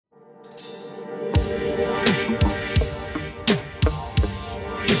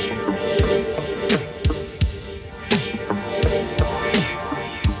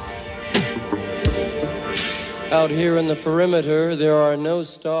Out here in the perimeter, there are no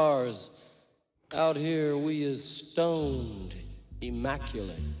stars. Out here, we is stoned,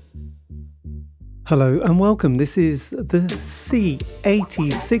 immaculate. Hello and welcome. This is the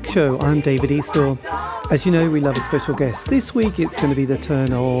C86 show. I'm David Eastaugh. As you know, we love a special guest. This week it's going to be the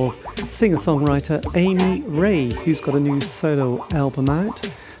turn of singer-songwriter Amy Ray, who's got a new solo album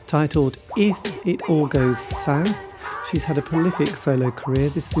out titled If It All Goes South. She's had a prolific solo career.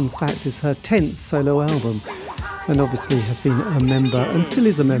 This, in fact, is her 10th solo album, and obviously has been a member and still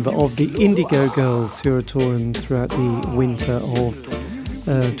is a member of the Indigo Girls, who are touring throughout the winter of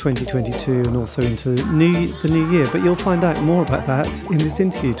 2022 and also into the new year. But you'll find out more about that in this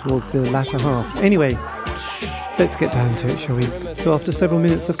interview towards the latter half. Anyway, let's get down to it, shall we? So after several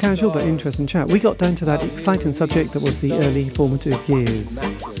minutes of casual but interesting chat, we got down to that exciting subject that was the early formative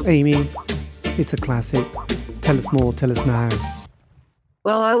years. Amy, it's a classic. Tell us more, tell us now.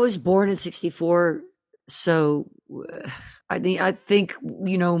 Well, I was born in 1964, so I think,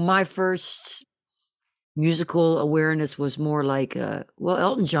 you know, my first musical awareness was more like,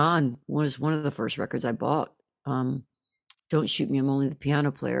 Elton John was one of the first records I bought. Don't Shoot Me, I'm Only the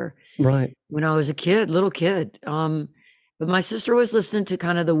Piano Player. Right. When I was a kid, little kid. But my sister was listening to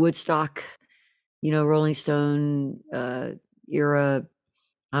kind of the Woodstock, you know, Rolling Stone era.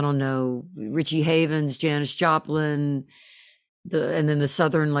 I don't know, Richie Havens, Janis Joplin, and then the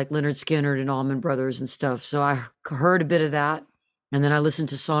Southern, like Leonard Skinner and Allman Brothers and stuff. So I heard a bit of that. And then I listened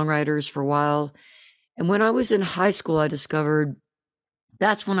to songwriters for a while. And when I was in high school,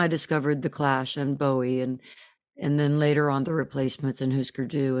 that's when I discovered The Clash and Bowie and then later on The Replacements and Husker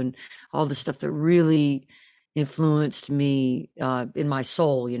Du and all the stuff that really influenced me in my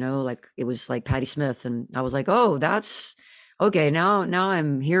soul, you know, like it was like Patti Smith. And I was like, oh, that's okay. Now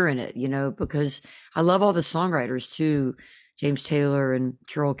I'm hearing it, you know, because I love all the songwriters too, James Taylor and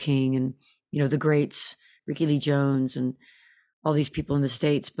Carole King and, you know, the greats, Ricky Lee Jones and all these people in the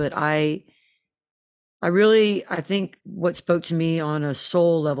States. But I think what spoke to me on a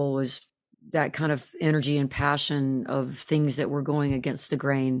soul level was that kind of energy and passion of things that were going against the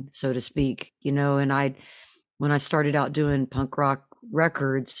grain, so to speak, you know. And when I started out doing punk rock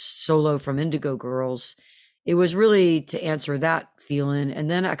records solo from Indigo Girls, it was really to answer that feeling. And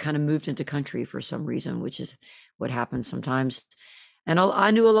then I kind of moved into country for some reason, which is what happens sometimes. And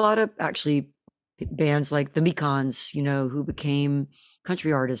I knew a lot of actually bands like the Mekons, you know, who became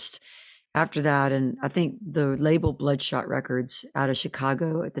country artists after that. And I think the label Bloodshot Records out of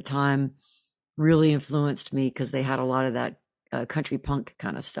Chicago at the time really influenced me because they had a lot of that country punk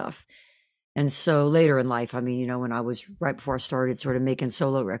kind of stuff. And so later in life, I mean, you know, when I was right before I started sort of making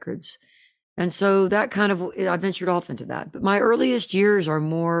solo records. And so that kind of, I ventured off into that. But my earliest years are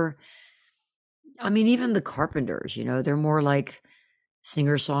more, I mean, even the Carpenters, you know, they're more like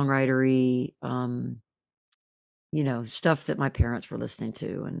singer-songwritery, you know, stuff that my parents were listening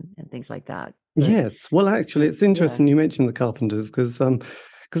to and things like that. But, yes. Well, actually, it's interesting you mentioned the Carpenters because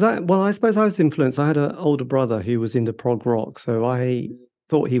I suppose I was influenced. I had an older brother who was into prog rock, so I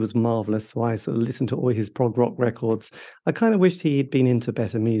thought he was marvelous. So I sort of listened to all his prog rock records. I kind of wished he'd been into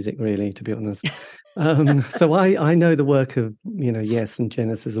better music, really, to be honest. So I know the work of, you know, Yes and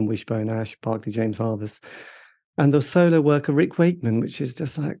Genesis and Wishbone Ash, Barclay James Harvest, and the solo work of Rick Wakeman, which is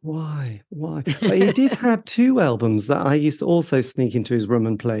just like, why? But he did have two albums that I used to also sneak into his room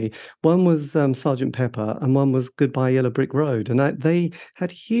and play. One was Sgt. Pepper and one was Goodbye Yellow Brick Road. And they had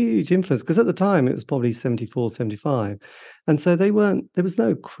huge influence because at the time it was probably 74, 75. And so there was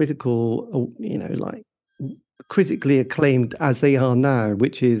no critical, you know, like critically acclaimed as they are now,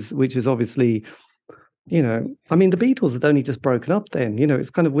 which is obviously, you know, I mean, the Beatles had only just broken up then. You know, it's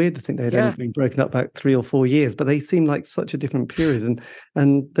kind of weird to think they had only been broken up about 3 or 4 years, but they seemed like such a different period.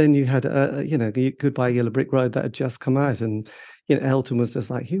 And then you had, you know, Goodbye Yellow Brick Road that had just come out, and you know, Elton was just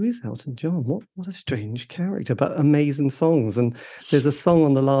like, who is Elton John? What a strange character, but amazing songs. And there's a song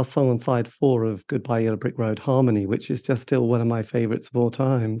on the last song on side 4 of Goodbye Yellow Brick Road, Harmony, which is just still one of my favorites of all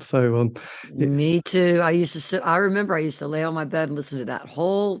time. So me too. I remember I used to lay on my bed and listen to that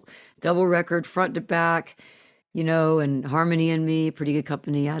whole double record front to back, you know, and Harmony and Me, Pretty Good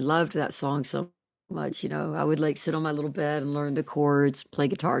Company. I loved that song so much, you know. I would like sit on my little bed and learn the chords, play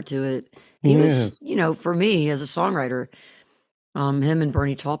guitar to it. He was, you know, for me as a songwriter, him and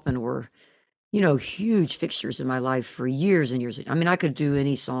Bernie Taupin were, you know, huge fixtures in my life for years and years. I mean, I could do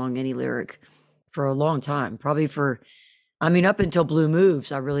any song, any lyric for a long time, probably up until Blue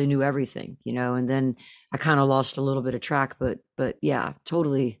Moves, I really knew everything, you know, and then I kind of lost a little bit of track, but yeah,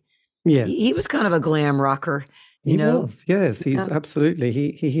 totally. Yeah. He was kind of a glam rocker, you He know? was, yes, he's Yeah. absolutely.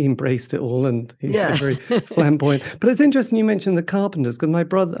 He embraced it all, and he's Yeah. very flamboyant. But it's interesting you mentioned the Carpenters, because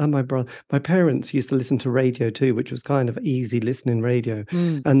my parents used to listen to radio too, which was kind of easy listening radio.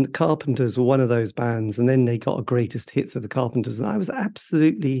 Mm. And the Carpenters were one of those bands, and then they got a greatest hits of the Carpenters, and I was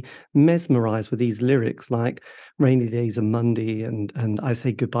absolutely mesmerized with these lyrics, like "Rainy Days and Monday" and "I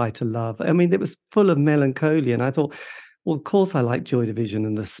Say Goodbye to Love." I mean, it was full of melancholy, and I thought, well, of course, I like Joy Division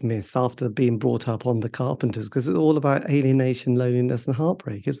and the Smiths after being brought up on the Carpenters, because it's all about alienation, loneliness, and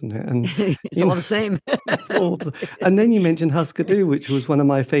heartbreak, isn't it? And It's you all know, the same. it's all. And then you mentioned Husker Du, which was one of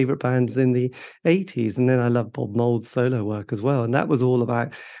my favorite bands in the '80s, and then I love Bob Mould's solo work as well, and that was all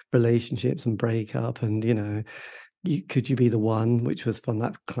about relationships and breakup, and Could You Be the One, which was from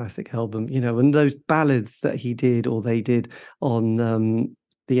that classic album, and those ballads that he did or they did on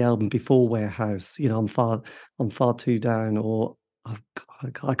the album before Warehouse, I'm far too down, or I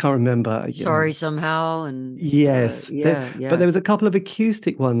can't remember. Sorry Somehow, and Yes, yeah, but yeah. there was a couple of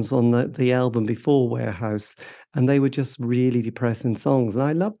acoustic ones on the album before Warehouse, and they were just really depressing songs, and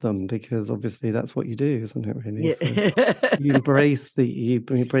I loved them because obviously that's what you do, isn't it? Really, so Yeah. you embrace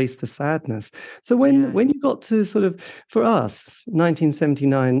the sadness. So Yeah. when you got to sort of, for us,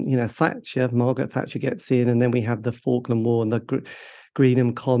 1979, Margaret Thatcher gets in, and then we have the Falkland War and the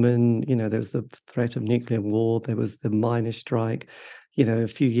Greenham Common. There was the threat of nuclear war. There was the miners' strike. A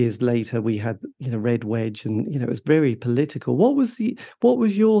few years later, we had Red Wedge, and it was very political. What was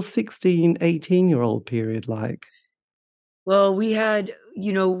your 16, 18-year-old period like? Well, we had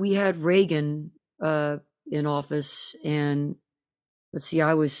Reagan in office, and let's see,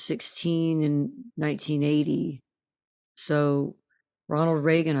 I was 16 in 1980. So Ronald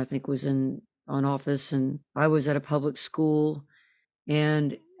Reagan, I think, was on office, and I was at a public school,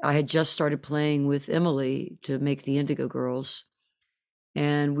 and I had just started playing with Emily to make the Indigo Girls.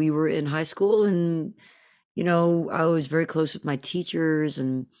 And we were in high school, and I was very close with my teachers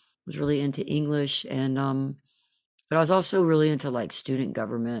and was really into English, and but I was also really into like student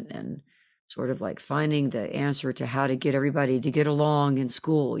government and sort of like finding the answer to how to get everybody to get along in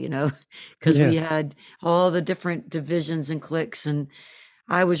school, because we Yes. had all the different divisions and cliques, and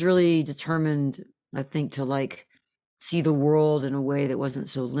I was really determined, I think, to like see the world in a way that wasn't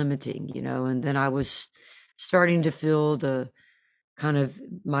so limiting, and then I was starting to feel the kind of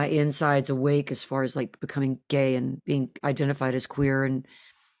my insides awake as far as like becoming gay and being identified as queer. And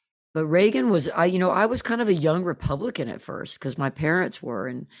but Reagan was, I was kind of a young Republican at first because my parents were,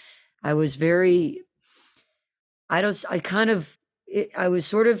 and I was very, I don't, I kind of, I was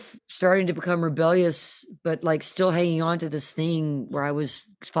sort of starting to become rebellious, but like still hanging on to this thing where I was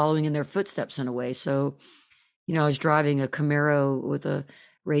following in their footsteps in a way. So, I was driving a Camaro with a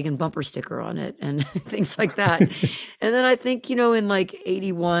Reagan bumper sticker on it and things like that. And then I think, in like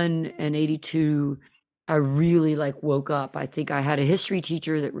 81 and 82, I really like woke up. I think I had a history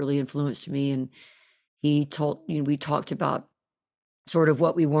teacher that really influenced me, and we talked about sort of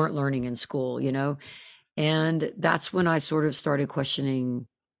what we weren't learning in school, and that's when I sort of started questioning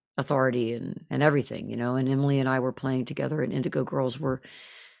authority and everything, and Emily and I were playing together, and Indigo Girls were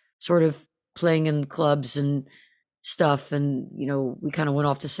sort of playing in clubs and stuff, and we kind of went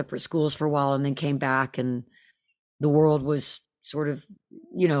off to separate schools for a while and then came back, and the world was sort of,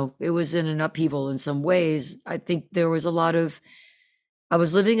 it was in an upheaval in some ways. I think there was I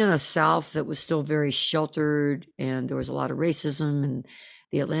was living in a South that was still very sheltered, and there was a lot of racism, and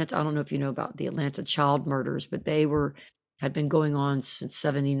I don't know if you know about the Atlanta child murders, but had been going on since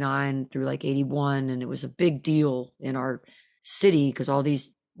 79 through like 81. And it was a big deal in our city because all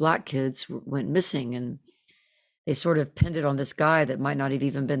these Black kids went missing, and they sort of pinned it on this guy that might not have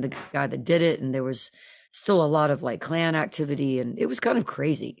even been the guy that did it. And there was still a lot of like Klan activity, and it was kind of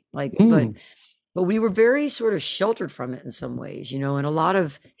crazy. Like, but we were very sort of sheltered from it in some ways, and a lot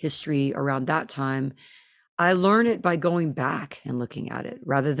of history around that time, I learned it by going back and looking at it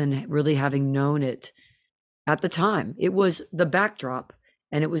rather than really having known it at the time. It was the backdrop,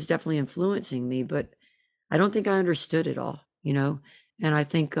 and it was definitely influencing me, but I don't think I understood it all, and I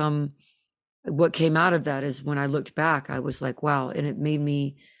think, what came out of that is when I looked back, I was like, wow. And it made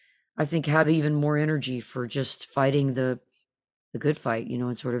me, I think, have even more energy for just fighting the good fight,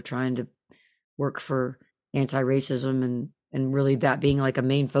 and sort of trying to work for anti-racism and really that being like a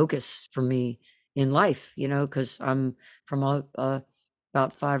main focus for me in life, because I'm from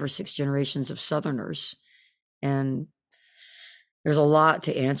about 5 or 6 generations of Southerners, and there's a lot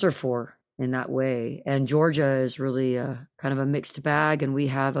to answer for in that way. And Georgia is really a kind of a mixed bag, and we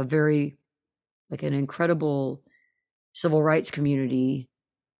have a very like an incredible civil rights community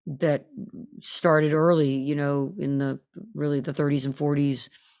that started early, in the 30s and 40s.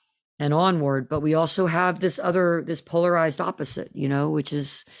 and onward. But we also have this polarized opposite, which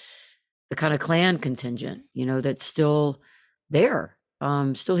is the kind of Klan contingent, that's still there,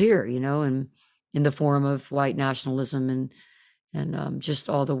 still here, and in the form of white nationalism and just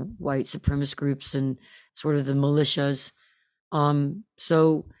all the white supremacist groups and sort of the militias.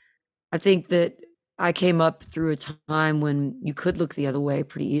 So I think that I came up through a time when you could look the other way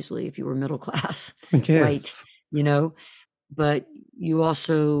pretty easily if you were middle class, white, but you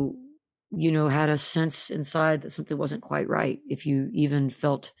also, had a sense inside that something wasn't quite right. If you even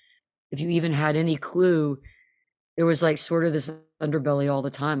had any clue, there was like sort of this underbelly all the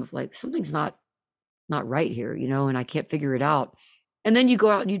time of like, something's not right here, and I can't figure it out. And then you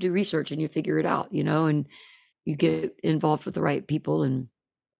go out and you do research and you figure it out, and you get involved with the right people and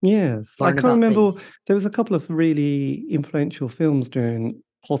yes, I learn can't about remember. things. There was a couple of really influential films during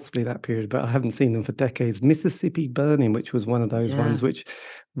possibly that period, but I haven't seen them for decades. Mississippi Burning, which was one of those ones Yeah. which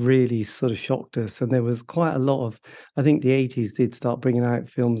really sort of shocked us. And there was quite a lot of, I think the 80s did start bringing out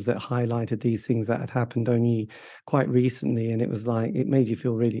films that highlighted these things that had happened only quite recently. And it was like, it made you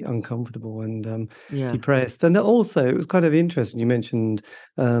feel really uncomfortable and Yeah. depressed. And also, it was kind of interesting. You mentioned,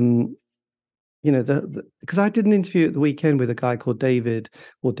 because I did an interview at the weekend with a guy called Dave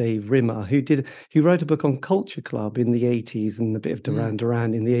Rimmer, who wrote a book on Culture Club in the 80s and a bit of Duran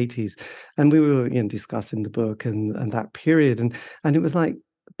Duran in the 80s. And we were discussing the book and that period. And it was like,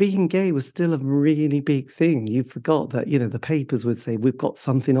 being gay was still a really big thing. You forgot that, the papers would say, we've got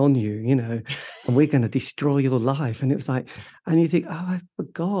something on you, and we're going to destroy your life. And it was like, and you think, oh, I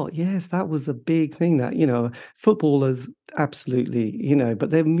forgot. Yes, that was a big thing that, footballers, absolutely,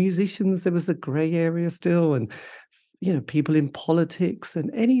 but they're musicians. There was a gray area still. And, people in politics and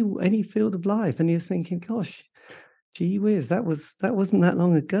any field of life. And you're thinking, gosh, gee whiz, that wasn't that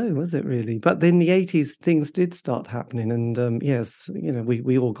long ago, was it really? But then the 80s, things did start happening, and yes,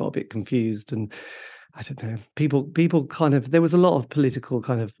 we all got a bit confused, and I don't know, people kind of, there was a lot of political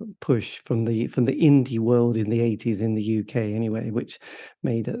kind of push from the indie world in the 80s in the UK anyway, which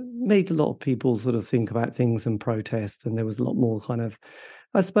made a lot of people sort of think about things and protest, and there was a lot more kind of,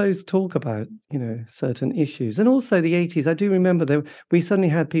 I suppose, talk about, certain issues. And also the 80s, I do remember we suddenly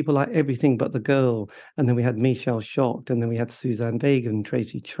had people like Everything But the Girl, and then we had Michelle Shocked, and then we had Suzanne Vega and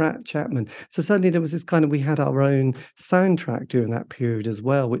Tracy Chapman. So suddenly there was this kind of, we had our own soundtrack during that period as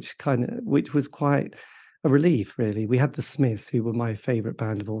well, which was quite a relief, really. We had the Smiths, who were my favorite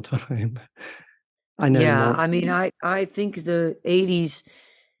band of all time. I know. Yeah, I mean, I think the 80s,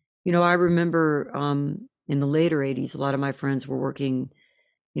 I remember in the later 80s, a lot of my friends were working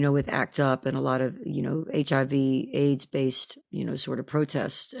with ACT UP and a lot of, HIV, AIDS based, sort of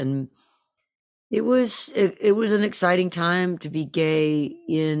protests. And it was an exciting time to be gay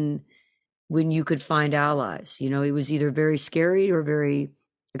when you could find allies. It was either very scary or very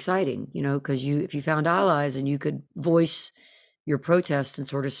exciting, because if you found allies and you could voice your protest and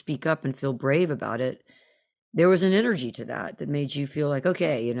sort of speak up and feel brave about it, there was an energy to that made you feel like,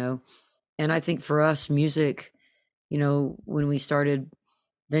 okay, and I think for us, music, when we started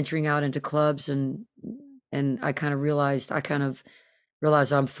venturing out into clubs and I kind of realized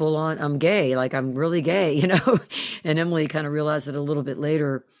I'm gay, like I'm really gay, and Emily kind of realized it a little bit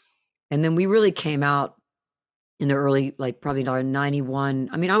later. And then we really came out in the early, like probably 91.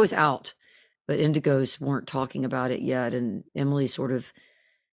 I mean, I was out, but Indigos weren't talking about it yet. And Emily sort of,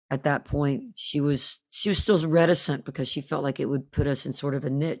 at that point, she was still reticent because she felt like it would put us in sort of a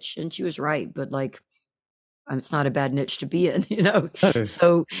niche, and she was right. But like, it's not a bad niche to be in,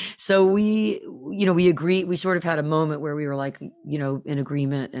 Oh. So we, we agreed. We sort of had a moment where we were like, in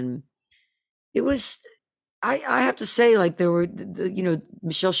agreement, and it was. I have to say, like there were,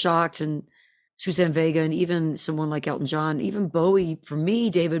 Michelle Shocked and Suzanne Vega, and even someone like Elton John, even Bowie. For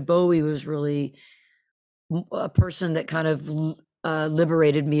me, David Bowie was really a person that kind of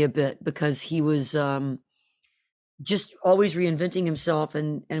liberated me a bit, because he was just always reinventing himself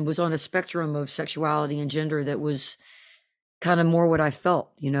and was on a spectrum of sexuality and gender that was kind of more what I felt,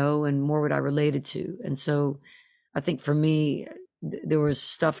 and more what I related to. And so I think for me, there was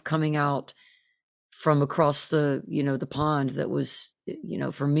stuff coming out from across the, the pond that was,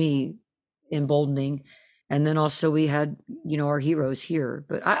 for me, emboldening. And then also we had, our heroes here.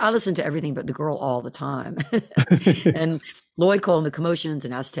 But I listened to Everything But the Girl all the time. And Lloyd Cole and the Commotions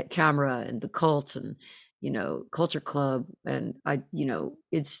and Aztec Camera and the Cult and, Culture Club. And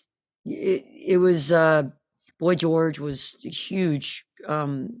it was, Boy George was a huge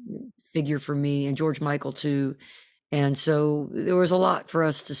figure for me, and George Michael too. And so there was a lot for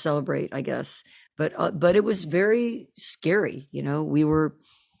us to celebrate, I guess. But it was very scary.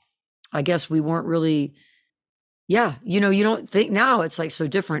 I guess we weren't really, Yeah, you know, you don't think now it's like so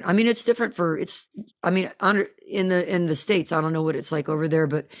different. I mean, it's different in the States, I don't know what it's like over there,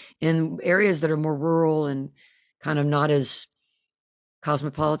 but in areas that are more rural and kind of not as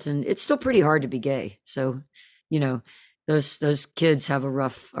cosmopolitan, it's still pretty hard to be gay. So, you know, those kids have a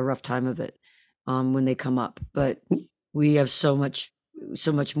rough time of it when they come up. But we have so much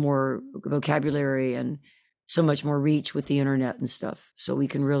more vocabulary and so much more reach with the internet and stuff. So we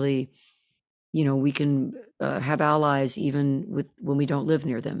can really, you know, we can have allies even when we don't live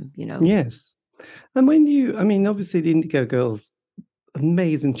near them, you know. Yes. And I mean, obviously the Indigo Girls,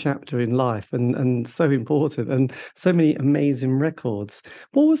 amazing chapter in life and so important and so many amazing records.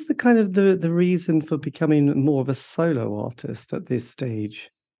 What was the kind of the reason for becoming more of a solo artist at this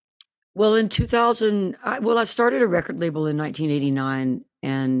stage? Well, in 2000, I started a record label in 1989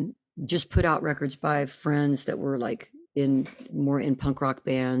 and just put out records by friends that were like more in punk rock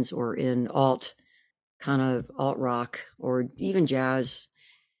bands or in kind of alt rock or even jazz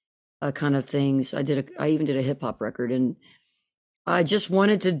kind of things. I even did a hip hop record, and I just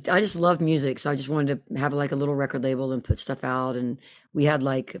love music. So I just wanted to have like a little record label and put stuff out. And we had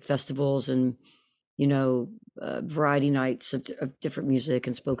like festivals and, you know, variety nights of different music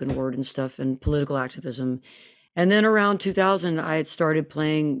and spoken word and stuff and political activism. And then around 2000, I had started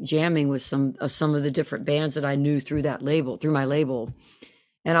jamming with some of the different bands that I knew through my label.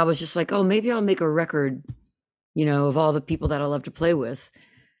 And I was just like, oh, maybe I'll make a record, you know, of all the people that I love to play with.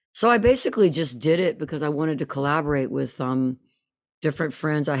 So I basically just did it because I wanted to collaborate with different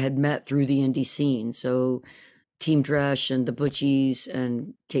friends I had met through the indie scene. So Team Dresch and the Butchies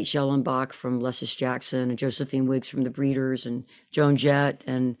and Kate Schellenbach from Lessis Jackson and Josephine Wiggs from the Breeders and Joan Jett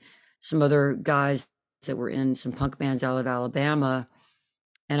and some other guys that were in some punk bands out of Alabama.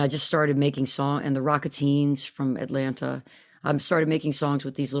 And I just started making songs, and the Rocketeens from Atlanta. I started making songs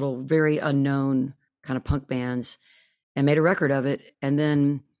with these little very unknown kind of punk bands and made a record of it. And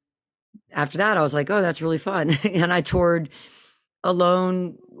then after that, I was like, oh, that's really fun. And I toured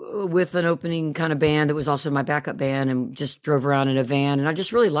alone with an opening kind of band that was also my backup band, and just drove around in a van. And I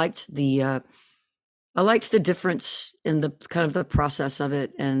just really liked I liked the difference in the kind of the process of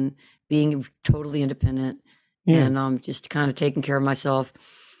it and being totally independent. Yes. And just kind of taking care of myself.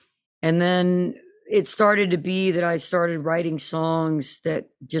 And then it started to be that I started writing songs that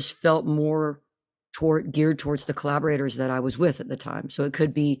just felt more geared towards the collaborators that I was with at the time. So it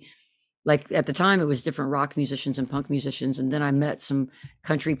could be like at the time it was different rock musicians and punk musicians. And then I met some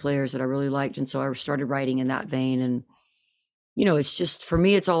country players that I really liked. And so I started writing in that vein. And, you know, it's just, for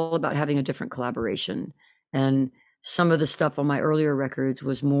me, it's all about having a different collaboration. And some of the stuff on my earlier records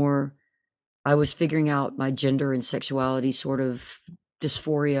was more, I was figuring out my gender and sexuality sort of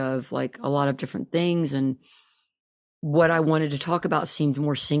dysphoria of like a lot of different things. And what I wanted to talk about seemed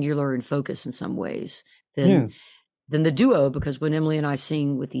more singular and focused in some ways than the duo, because when Emily and I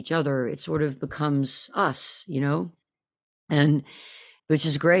sing with each other, it sort of becomes us, you know, and which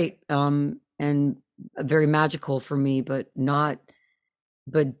is great and very magical for me, but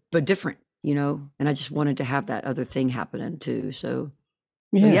different, you know. And I just wanted to have that other thing happening too. So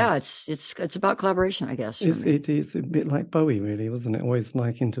yeah, it's about collaboration, I guess. It's a bit like Bowie, really, wasn't it? Always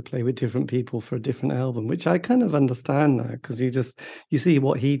liking to play with different people for a different album, which I kind of understand now, because you see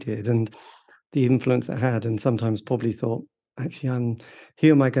what he did and the influence it had, and sometimes probably thought, actually,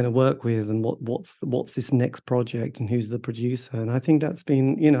 who am I going to work with, and what's this next project, and who's the producer? And I think that's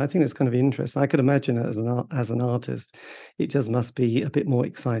been, you know, I think that's kind of interesting. I could imagine it as an artist, it just must be a bit more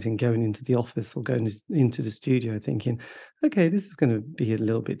exciting going into the office or going into the studio, thinking, okay, this is going to be a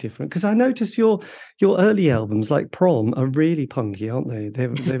little bit different. Because I noticed your early albums, like Prom, are really punky, aren't they?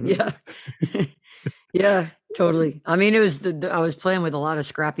 They're yeah, yeah, totally. I mean, it was I was playing with a lot of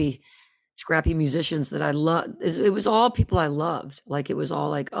scrappy musicians that I loved. It was all people I loved. Like, it was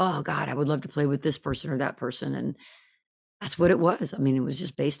all like, oh God, I would love to play with this person or that person. And that's what it was. I mean, it was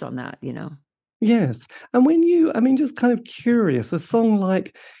just based on that, you know? Yes. And just kind of curious, a song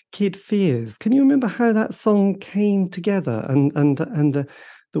like Kid Fears, can you remember how that song came together and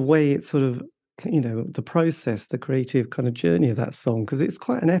the way it sort of, you know, the process, the creative kind of journey of that song? Because it's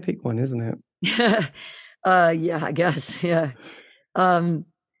quite an epic one, isn't it? Yeah, I guess. Yeah.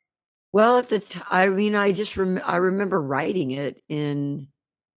 Well, I mean, I remember writing it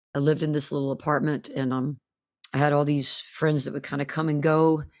I lived in this little apartment, and I had all these friends that would kind of come and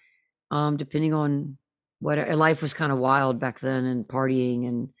go, depending on what life was kind of wild back then, and partying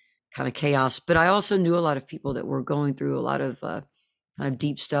and kind of chaos. But I also knew a lot of people that were going through a lot of kind of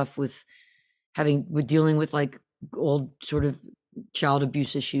deep stuff with dealing with like old sort of child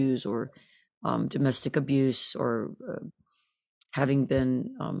abuse issues or domestic abuse or having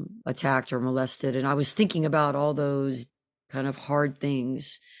been attacked or molested. And I was thinking about all those kind of hard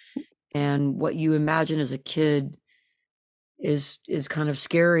things, and what you imagine as a kid is kind of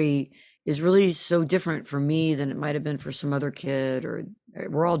scary, is really so different for me than it might have been for some other kid, or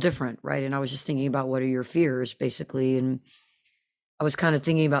we're all different, right? And I was just thinking about, what are your fears, basically. And I was kind of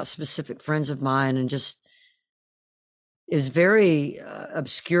thinking about specific friends of mine, and just is very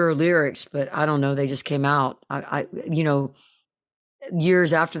obscure lyrics, but I don't know, they just came out. I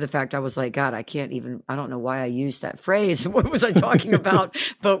years after the fact, I was like, God, I don't know why I used that phrase. What was I talking about?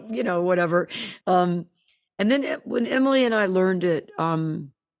 But whatever. And then when Emily and I learned it,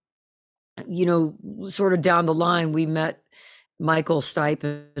 sort of down the line, we met Michael Stipe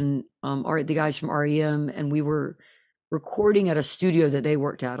and the guys from REM, and we were recording at a studio that they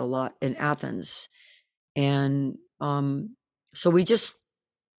worked at a lot in Athens. And so we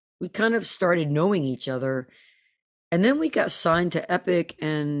kind of started knowing each other. And then we got signed to Epic,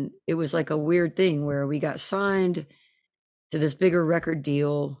 and it was like a weird thing where we got signed to this bigger record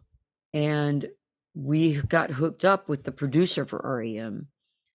deal, and we got hooked up with the producer for REM.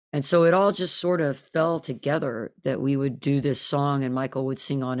 And so it all just sort of fell together that we would do this song and Michael would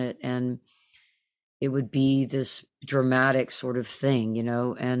sing on it, and it would be this dramatic sort of thing,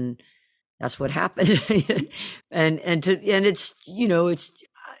 and that's what happened. and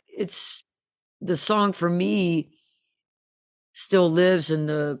it's the song for me still lives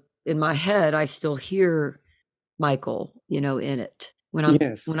in my head. I still hear Michael, in it when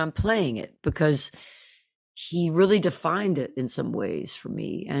I'm playing it, because he really defined it in some ways for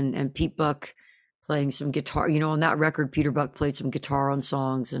me. And Pete Buck playing some guitar, on that record, Peter Buck played some guitar on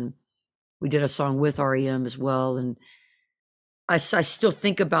songs, and we did a song with REM as well. And I still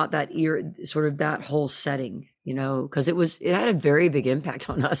think about that sort of that whole setting, because it had a very big impact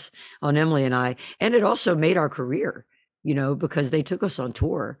on us, on Emily and I, and it also made our career, because they took us on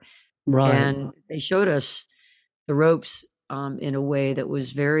tour, right? And they showed us the ropes in a way that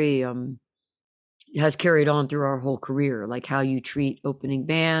was very has carried on through our whole career, like how you treat opening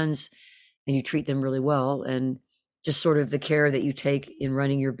bands, and you treat them really well, and just sort of the care that you take in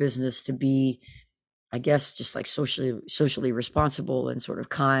running your business to be, I guess, just like socially responsible and sort of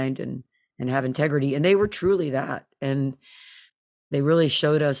kind and have integrity. And they were truly that. And they really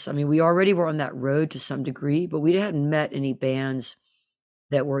showed us, I mean, we already were on that road to some degree, but we hadn't met any bands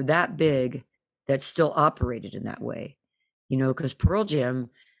that were that big that still operated in that way, because Pearl Jam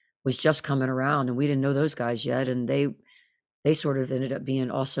was just coming around, and we didn't know those guys yet. And they sort of ended up being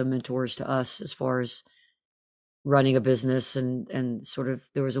also mentors to us as far as running a business, and sort of,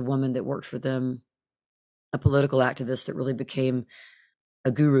 there was a woman that worked for them, a political activist, that really became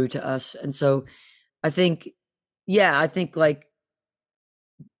a guru to us. And so I think like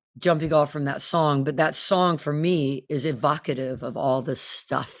jumping off from that song, but that song for me is evocative of all this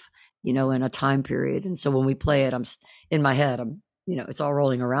stuff, in a time period. And so when we play it, I'm in my head, it's all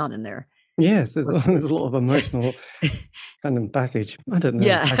rolling around in there. Yes, there's a lot of emotional kind of baggage. I don't know.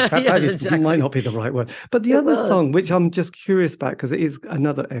 Yeah, baggage yes, exactly. might not be the right word. But the other song, which I'm just curious about, because it is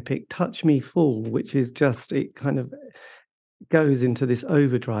another epic, Touch Me Full, which is just, it kind of goes into this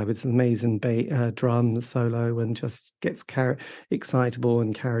overdrive with some amazing drum solo, and just gets excitable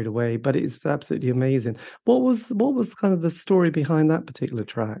and carried away. But it's absolutely amazing. What was kind of the story behind that particular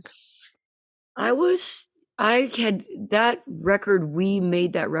track? I had that record. We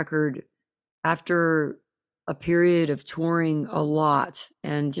made that record after a period of touring a lot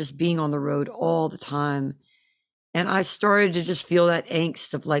and just being on the road all the time. And I started to just feel that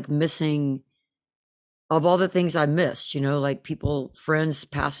angst of like missing, of all the things I missed, like friends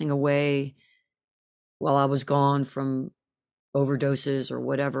passing away while I was gone from overdoses or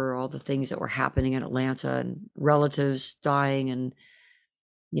whatever, all the things that were happening in Atlanta, and relatives dying, and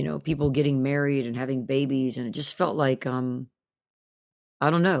people getting married and having babies. And it just felt like, I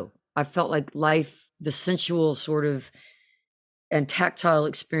don't know. I felt like life, the sensual sort of and tactile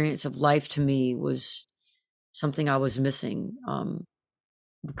experience of life to me was something I was missing,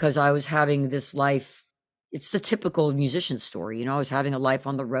 because I was having this life. It's the typical musician story. I was having a life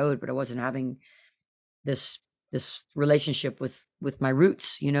on the road, but I wasn't having this relationship with my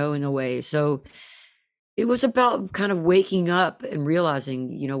roots, in a way. So it was about kind of waking up and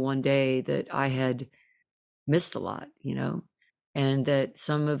realizing, one day that I had missed a lot, and that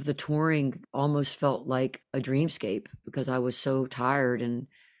some of the touring almost felt like a dreamscape, because I was so tired and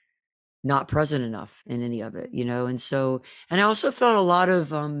not present enough in any of it, And so, and I also felt a lot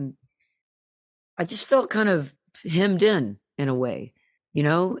of, I just felt kind of hemmed in a way,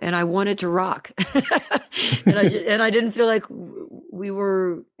 and I wanted to rock. and I didn't feel like we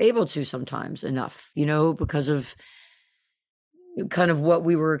were able to sometimes enough, because of kind of what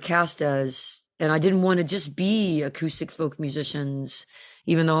we were cast as. And I didn't want to just be acoustic folk musicians,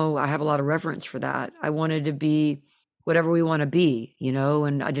 even though I have a lot of reverence for that. I wanted to be whatever we want to be, you know,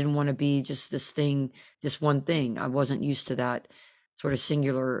 and I didn't want to be just this thing, this one thing. I wasn't used to that sort of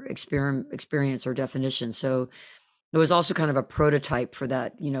singular experience or definition. So it was also kind of a prototype for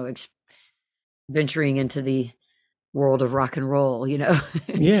that, you know, venturing into the world of rock and roll, you know,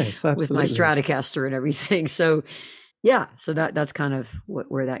 Yes, with my absolutely. Stratocaster and everything. So yeah, so that's kind of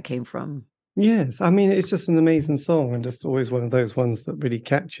where that came from. Yes, I mean, it's just an amazing song and just always one of those ones that really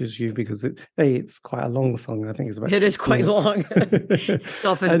catches you because it's quite a long song. I think it's about It is 6 quite minutes. long.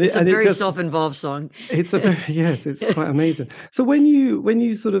 And It's a it very just self-involved song. it's a very yes, it's quite amazing. So when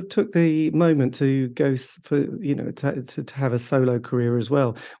you sort of took the moment to go for, you know, to have a solo career as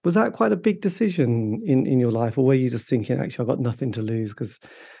well, was that quite a big decision in your life, or were you just thinking, "Actually, I've got nothing to lose because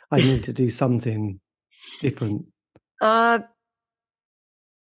I need to do something different"? Uh,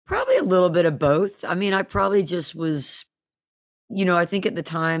 Probably a little bit of both. I mean, I probably just was, you know, I think at the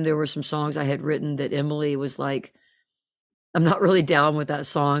time there were some songs I had written that Emily was like, I'm not really down with that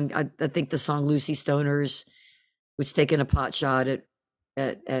song. I think the song Lucy Stoners was taking a pot shot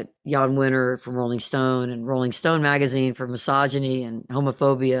at Jan Winter from Rolling Stone and Rolling Stone magazine for misogyny and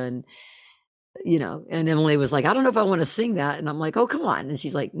homophobia, and you know, and Emily was like, I don't know if I want to sing that. And I'm like, oh, come on. And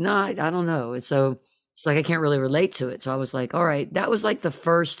she's like, no, I don't know. And so it's like, I can't really relate to it. So I was like, all right, that was like the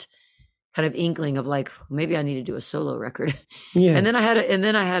first kind of inkling of like, maybe I need to do a solo record. And then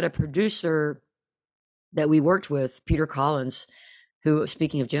Yes. I had a producer that we worked with, Peter Collins, who,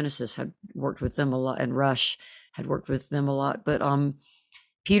 speaking of Genesis, had worked with them a lot, and Rush had worked with them a lot. But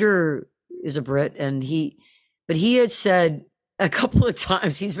Peter is a Brit, and he had said a couple of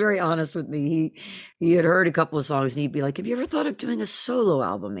times, he's very honest with me. He had heard a couple of songs, and he'd be like, "Have you ever thought of doing a solo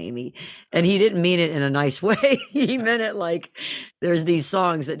album, Amy?" And he didn't mean it in a nice way. He meant it like there's these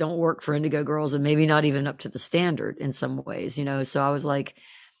songs that don't work for Indigo Girls, and maybe not even up to the standard in some ways, you know. So I was like,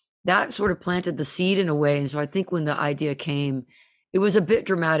 that sort of planted the seed in a way. And so I think when the idea came, it was a bit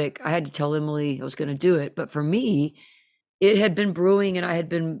dramatic. I had to tell Emily I was going to do it. But for me, it had been brewing, and I had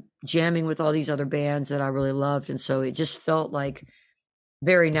been jamming with all these other bands that I really loved. And so it just felt like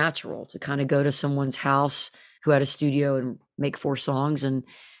very natural to kind of go to someone's house who had a studio and make 4 songs, and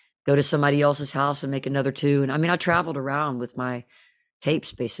go to somebody else's house and make another 2. And I mean, I traveled around with my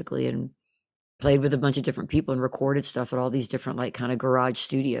tapes basically, and played with a bunch of different people and recorded stuff at all these different like kind of garage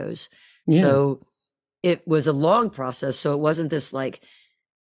studios. Yes. So it was a long process. So it wasn't this like,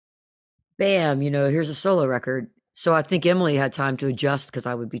 bam, you know, here's a solo record. So I think Emily had time to adjust because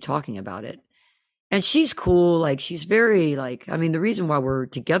I would be talking about it. And she's cool. Like, she's very like, I mean, the reason why we're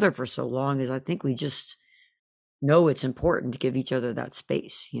together for so long is I think we just know it's important to give each other that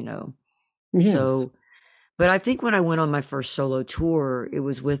space, you know? Yes. So, but I think when I went on my first solo tour, it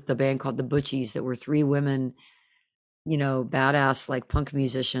was with the band called the Butchies, that were 3 women, you know, badass like punk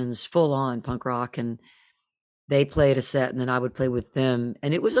musicians, full on punk rock. And they played a set, and then I would play with them.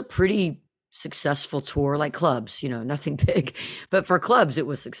 And it was a pretty successful tour, like clubs, you know, nothing big, but for clubs, it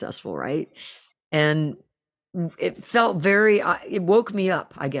was successful, right? And it felt very, it woke me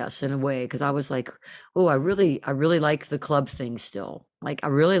up, I guess, in a way, because I was like, oh, I really like the club thing still. Like, I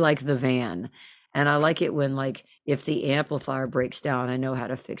really like the van. And I like it when, like, if the amplifier breaks down, I know how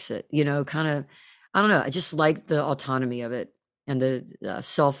to fix it, you know, kind of, I don't know. I just like the autonomy of it, and the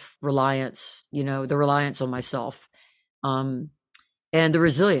self-reliance, you know, the reliance on myself. And the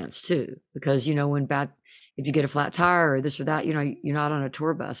resilience too, because, you know, if you get a flat tire or this or that, you know, you're not on a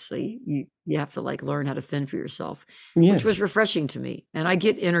tour bus. So you have to like learn how to fend for yourself, which was Yes. refreshing to me. And I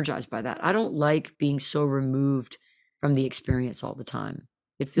get energized by that. I don't like being so removed from the experience all the time.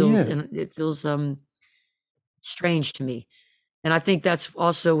 It feels, Yeah. strange to me. And I think that's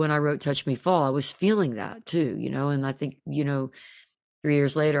also when I wrote Touch Me Fall, I was feeling that too, you know, and I think, you know, 3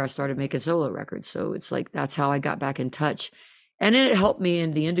 years later, I started making solo records. So it's like, that's how I got back in touch. And then it helped me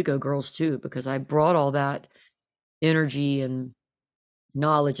in the Indigo Girls too, because I brought all that energy and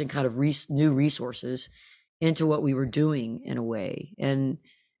knowledge and kind of new resources into what we were doing in a way. And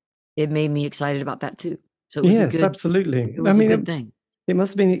it made me excited about that too. So it was Yes, absolutely. it was a good thing. It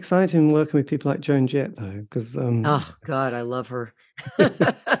must have been exciting working with people like Joan Jett, though, because Oh God, I love her.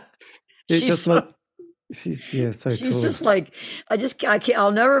 it She's just like she's so she's cool. just like, I can't,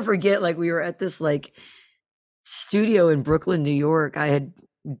 I'll never forget, like, we were at this like studio in Brooklyn, New York. I had,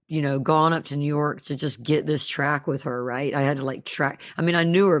 you know, gone up to New York to just get this track with her, right? I had to like track, I mean, I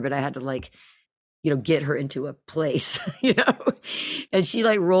knew her, but I had to like get her into a place, and she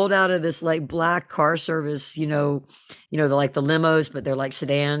like rolled out of this like black car service, they're like the limos, but they're like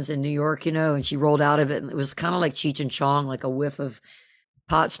sedans in New York, and she rolled out of it, and it was kind of like Cheech and Chong, like a whiff of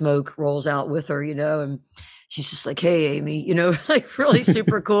pot smoke rolls out with her, and she's just like, "Hey, Amy," like really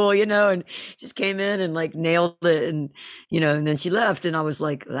super cool, and just came in and like nailed it. And, and then she left, and I was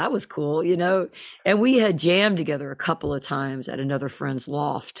like, that was cool, and we had jammed together a couple of times at another friend's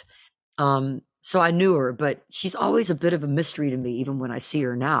loft. So I knew her, but she's always a bit of a mystery to me, even when I see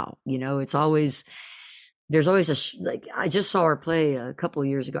her now, it's always, there's always like, I just saw her play a couple of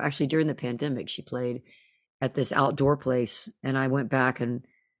years ago, actually during the pandemic. She played at this outdoor place, and I went back and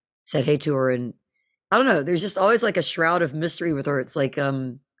said hey to her, and I don't know, there's just always like a shroud of mystery with her. It's like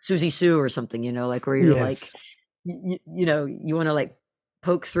Susie Sue or something, like where you're like, you want to like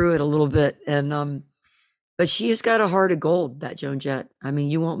poke through it a little bit. And but she has got a heart of gold, that Joan Jett. I mean,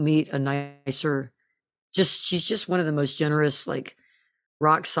 you won't meet a nicer, she's just one of the most generous, like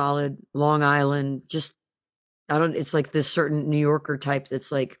rock solid, Long Island, just, it's like this certain New Yorker type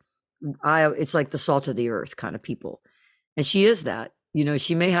that's like, it's like the salt of the earth kind of people. And she is that,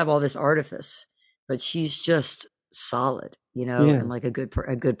 she may have all this artifice, but she's just solid, and like a good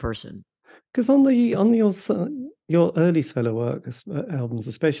person. Because on your early solo work albums,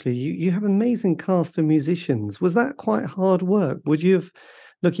 especially, you have an amazing cast of musicians. Was that quite hard work? Would you have,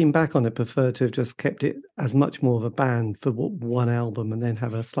 looking back on it, prefer to have just kept it as much more of a band for one album and then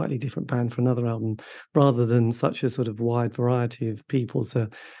have a slightly different band for another album, rather than such a sort of wide variety of people to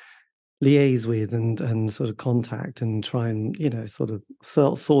liaise with and sort of contact and try and, sort of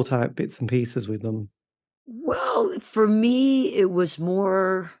sort out bits and pieces with them? Well, for me, it was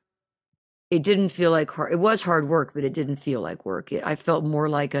more, it didn't feel like hard. It was hard work, but it didn't feel like work. I felt more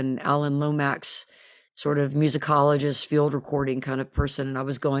like an Alan Lomax sort of musicologist, field recording kind of person. And I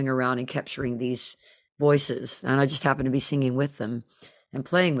was going around and capturing these voices, and I just happened to be singing with them and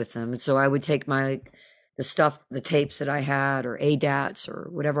playing with them. And so I would take the tapes that I had, or ADATs, or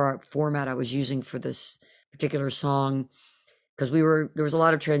whatever format I was using for this particular song, because there was a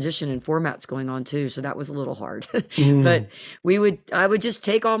lot of transition in formats going on too. So that was a little hard, but I would just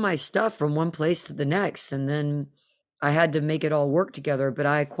take all my stuff from one place to the next, and then I had to make it all work together. But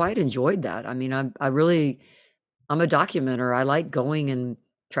I quite enjoyed that. I mean, I'm a documenter. I like going and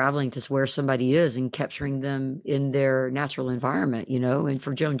traveling to where somebody is and capturing them in their natural environment, and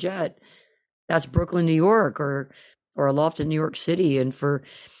for Joan Jett, that's Brooklyn, New York, or a loft in New York City. And for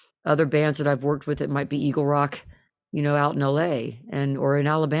other bands that I've worked with, it might be Eagle Rock, out in LA or in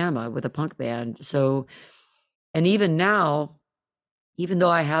Alabama with a punk band. So, and even now, even though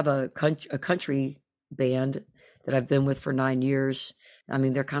I have a country band that I've been with for 9 years, I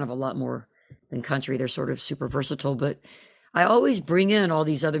mean, they're kind of a lot more than country. They're sort of super versatile, but I always bring in all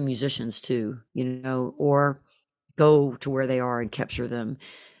these other musicians too, or go to where they are and capture them.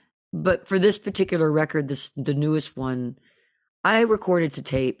 But for this particular record, the newest one, I recorded to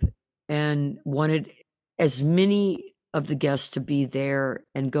tape and wanted as many of the guests to be there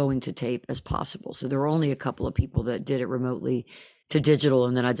and going to tape as possible. So there were only a couple of people that did it remotely to digital,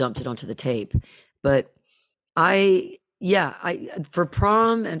 and then I dumped it onto the tape. But I for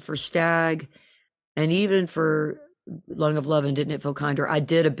Prom and for Stag, and even for Lung of Love and Didn't It Feel Kinder, I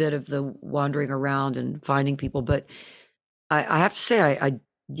did a bit of the wandering around and finding people. But I have to say, I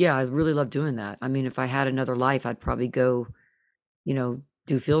really love doing that. I mean, if I had another life, I'd probably go,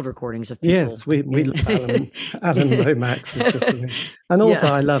 do field recordings of people. Yes, we love Alan Lomax is just amazing. And also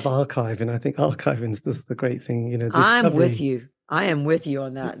I love archiving. I think archiving is just the great thing, I'm with you. I am with you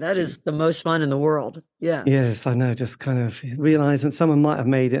on that. That is the most fun in the world. Yeah. Yes, I know. Just kind of realize that someone might have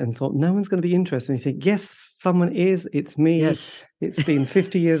made it and thought, no one's going to be interested. And you think, yes, someone is. It's me. Yes. It's been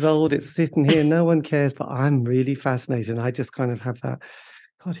 50 years old. It's sitting here. No one cares, but I'm really fascinated. And I just kind of have that,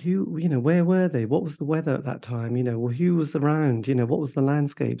 God, who, where were they? What was the weather at that time? Who was around? What was the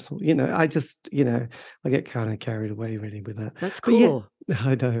landscapes? I just, I get kind of carried away really with that. That's cool. Yeah,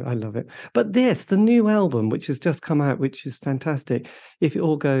 I know, I love it. But this, the new album, which has just come out, which is fantastic, If It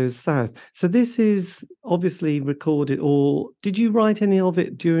All Goes South. So this is obviously recorded, or did you write any of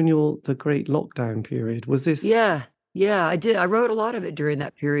it during the great lockdown period? Was this? Yeah, I did. I wrote a lot of it during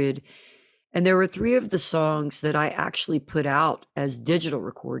that period. And there were 3 of the songs that I actually put out as digital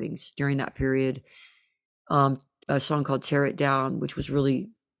recordings during that period. A song called Tear It Down, which was really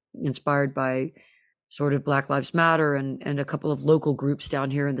inspired by sort of Black Lives Matter and a couple of local groups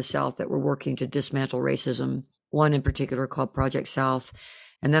down here in the South that were working to dismantle racism. One in particular called Project South.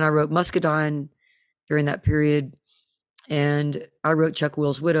 And then I wrote Muscadine during that period. And I wrote Chuck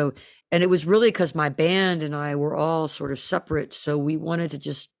Will's Widow. And it was really because my band and I were all sort of separate. So we wanted to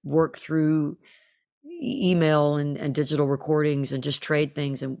just work through email and digital recordings and just trade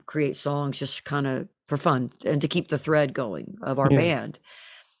things and create songs just kind of for fun and to keep the thread going of our band.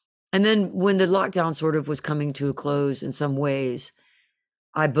 And then when the lockdown sort of was coming to a close in some ways,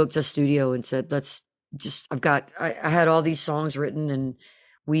 I booked a studio and said, let's just, I had all these songs written, and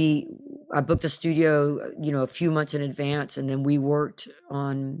I booked a studio, a few months in advance. And then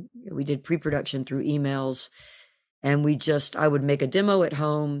we did pre-production through emails, and I would make a demo at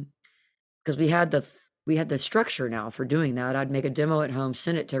home because we had the structure now for doing that. I'd make a demo at home,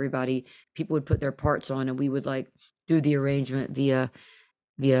 send it to everybody. People would put their parts on, and we would like do the arrangement via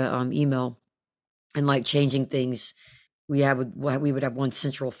email, and like changing things. We would have one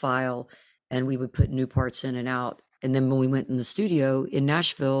central file, and we would put new parts in and out. And then when we went in the studio in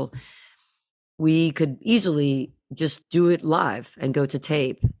Nashville, we could easily just do it live and go to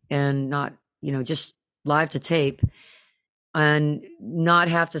tape, and not, just live to tape, and not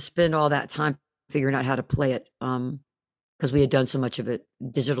have to spend all that time figuring out how to play it. Because we had done so much of it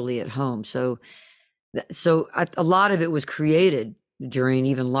digitally at home. So a lot of it was created during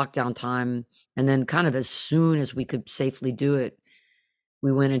even lockdown time. And then kind of as soon as we could safely do it,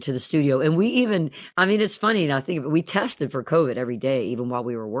 we went into the studio. And it's funny now, I think we tested for COVID every day, even while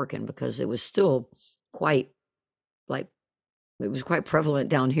we were working, because it was still quite prevalent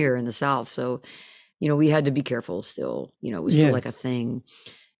down here in the South. So, we had to be careful still, it was still like a thing.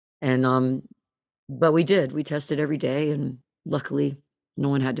 And, but we tested every day, and luckily no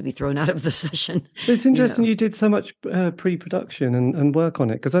one had to be thrown out of the session. It's interesting you did so much pre-production and work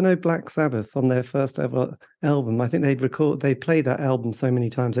on it, because I know Black Sabbath, on their first ever album, I think they played that album so many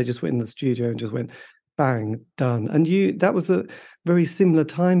times, they just went in the studio and just went bang, done. And that was a very similar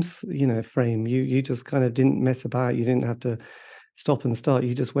times, frame. You just kind of didn't mess about. You didn't have to stop and start.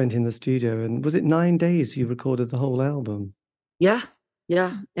 You just went in the studio, and was it 9 days you recorded the whole album? Yeah.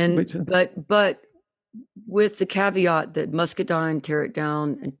 And but with the caveat that Muscadine, Tear It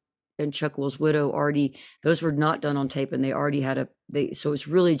Down, and Chuck Will's Widow those were not done on tape, and they already had so it's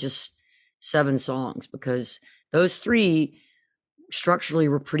really just 7 songs, because those 3 structurally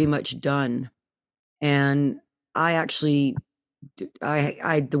were pretty much done. And I actually,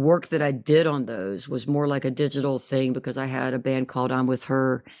 the work that I did on those was more like a digital thing, because I had a band called I'm With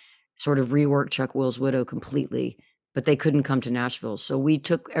Her sort of rework Chuck Will's Widow completely, but they couldn't come to Nashville. So we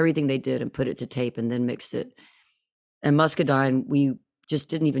took everything they did and put it to tape and then mixed it. And Muscadine, we just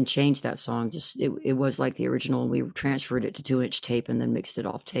didn't even change that song. Just it was like the original, and we transferred it to 2-inch tape and then mixed it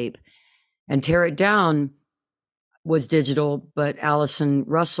off tape. And Tear It Down was digital, but Allison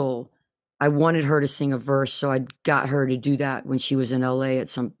Russell, I wanted her to sing a verse, so I got her to do that when she was in LA at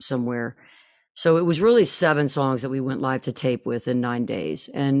somewhere. So it was really 7 songs that we went live to tape with in 9 days.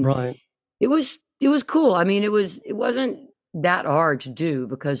 And it was cool. I mean, it wasn't that hard to do,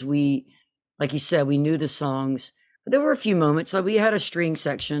 because we, like you said, we knew the songs, but there were a few moments. Like we had a string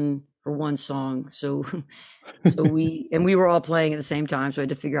section for one song. So we were all playing at the same time. So I had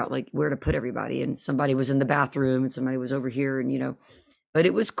to figure out like where to put everybody, and somebody was in the bathroom and somebody was over here, and, but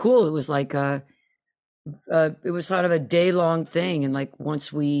it was cool. It was like, it was sort of a day-long thing. And like,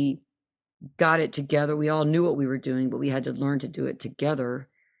 once we got it together, we all knew what we were doing, but we had to learn to do it together.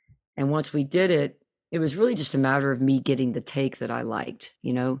 And once we did it, it was really just a matter of me getting the take that I liked,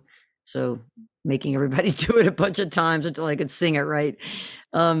 so making everybody do it a bunch of times until I could sing it right.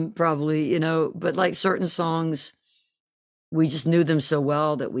 Probably, but like certain songs, we just knew them so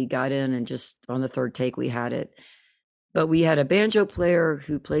well that we got in, and just on the 3rd take, we had it. But we had a banjo player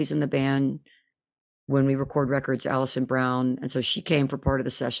who plays in the band when we record records, Allison Brown. And so she came for part of the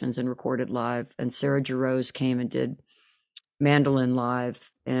sessions and recorded live. And Sarah Jarosz came and did mandolin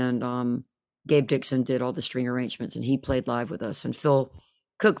live. And Gabe Dixon did all the string arrangements, and he played live with us. And Phil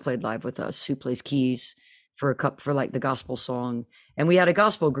Cook played live with us, who plays keys for like the gospel song. And we had a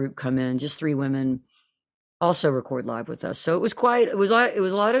gospel group come in, just 3 women, also record live with us. So it was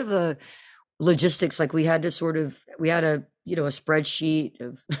a lot of logistics. Like we had a a spreadsheet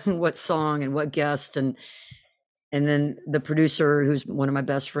of what song and what guest, and then the producer, who's one of my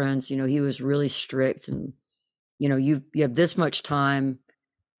best friends, he was really strict, and you have this much time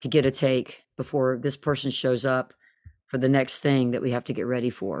to get a take before this person shows up for the next thing that we have to get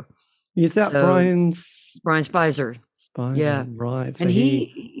ready for. Is that Brian Spicer? Yeah, right. So and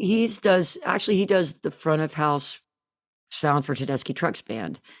he does the front of house sound for Tedeschi Trucks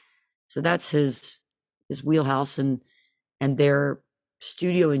Band. So that's his wheelhouse, and their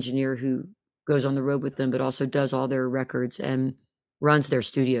studio engineer, who goes on the road with them, but also does all their records and runs their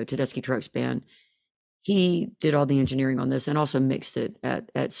studio, Tedeschi Trucks Band. He did all the engineering on this and also mixed it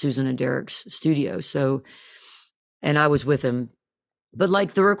at Susan and Derek's studio. So, and I was with him, but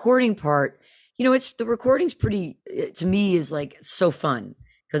like the recording part, it's the recording's pretty, to me, is like so fun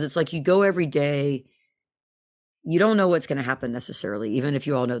because it's like you go every day. You don't know what's going to happen necessarily, even if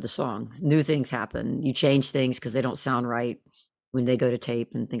you all know the song. New things happen. You change things because they don't sound right when they go to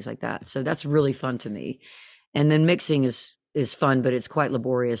tape and things like that. So that's really fun to me. And then mixing is fun, but it's quite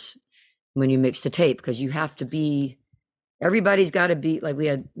laborious when you mix to tape because you have to be. Everybody's got to be like we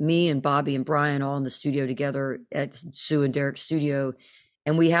had me and Bobby and Brian all in the studio together at Sue and Derek's studio,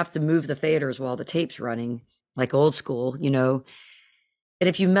 and we have to move the faders while the tape's running, like old school, And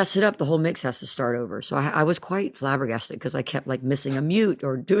if you mess it up, the whole mix has to start over. So I was quite flabbergasted because I kept like missing a mute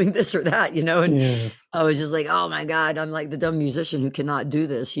or doing this or that, And Yes. I was just like, oh my God, I'm like the dumb musician who cannot do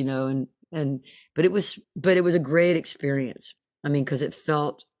this, but it was a great experience. I mean, because it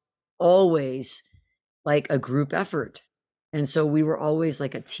felt always like a group effort. And so we were always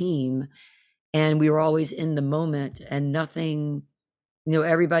like a team and we were always in the moment and nothing,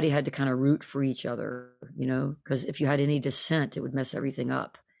 everybody had to kind of root for each other, because if you had any dissent, it would mess everything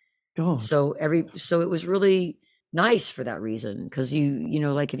up. God. So it was really nice for that reason. Cause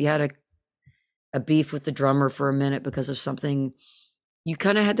like if you had a beef with the drummer for a minute because of something, you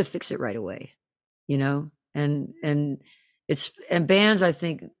kind of had to fix it right away, and bands, I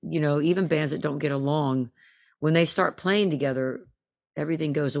think, even bands that don't get along, when they start playing together,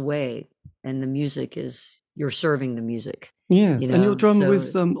 everything goes away and the music you're serving the music. Yes. And your drummer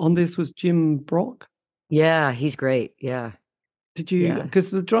was on this was Jim Brock? Yeah, he's great. Yeah. Did you,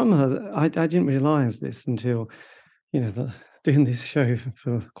 because the drummer, I didn't realize this until, doing this show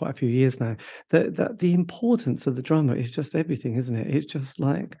for quite a few years now, that the importance of the drummer is just everything, isn't it? It's just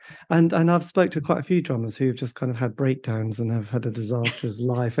like, and I've spoke to quite a few drummers who've just kind of had breakdowns and have had a disastrous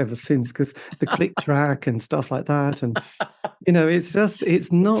life ever since because the click track and stuff like that. And,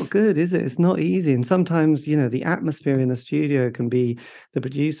 it's not good, is it? It's not easy. And sometimes, the atmosphere in the studio can be the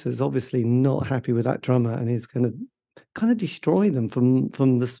producer's obviously not happy with that drummer and he's going to kind of destroy them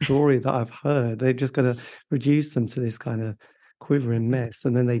from the story that I've heard. They're just going to reduce them to this kind of quivering mess,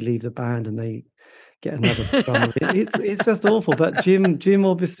 and then they leave the band and they get another drummer. It's just awful. But Jim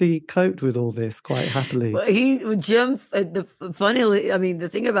obviously coped with all this quite happily. Well, the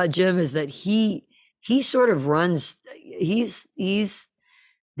thing about Jim is that he sort of runs. He's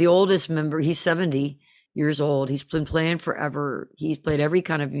the oldest member. He's 70 years old. He's been playing forever. He's played every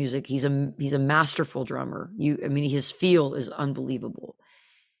kind of music. He's a masterful drummer. His feel is unbelievable.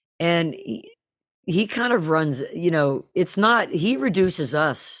 And he kind of runs, it's not, he reduces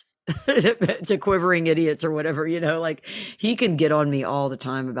us to quivering idiots or whatever, like he can get on me all the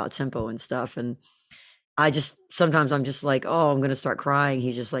time about tempo and stuff. And sometimes I'm just like, oh, I'm going to start crying.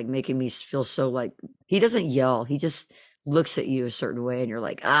 He's just like making me feel so like, he doesn't yell. He just looks at you a certain way and you're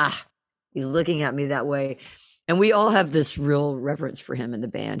like, he's looking at me that way. And we all have this real reverence for him in the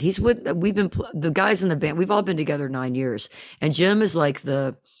band. The guys in the band, we've all been together 9 years. And Jim is like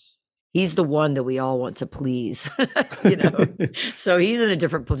he's the one that we all want to please, So he's in a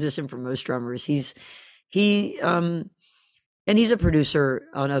different position from most drummers. And he's a producer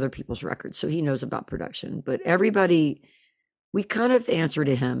on other people's records, so he knows about production. But everybody, we kind of answer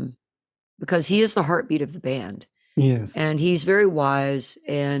to him because he is the heartbeat of the band. Yes. And he's very wise.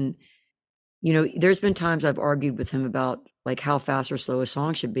 And, there's been times I've argued with him about like how fast or slow a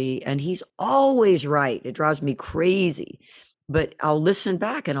song should be. And he's always right. It drives me crazy. But I'll listen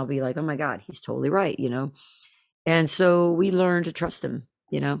back and I'll be like, oh my God, he's totally right, And so we learn to trust him,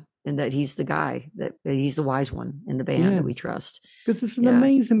 and that he's the guy, that he's the wise one in the band that we trust. Because it's an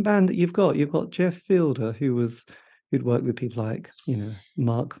amazing band that you've got. You've got Jeff Fielder, who'd worked with people like,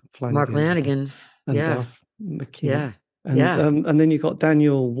 Mark Flanagan. And Duff McKean. And then you've got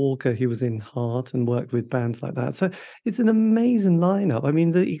Daniel Walker, who was in Heart and worked with bands like that. So it's an amazing lineup. I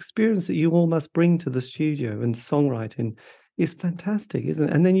mean, the experience that you all must bring to the studio and songwriting is fantastic, isn't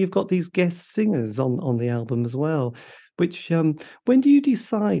it? And then you've got these guest singers on the album as well, which when do you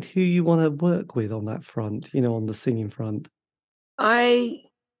decide who you want to work with on that front, on the singing front?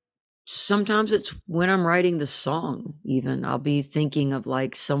 Sometimes it's when I'm writing the song, even I'll be thinking of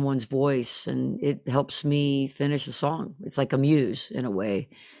like someone's voice and it helps me finish the song. It's like a muse in a way.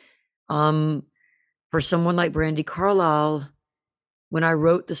 For someone like Brandi Carlile, when I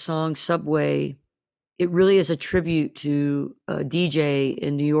wrote the song Subway, it really is a tribute to a DJ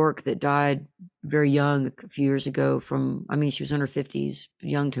in New York that died very young a few years ago she was in her 50s,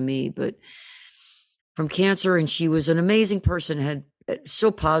 young to me, but from cancer. And she was an amazing person, so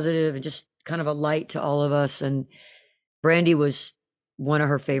positive and just kind of a light to all of us. And Brandi was one of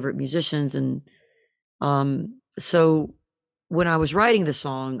her favorite musicians. And so when I was writing the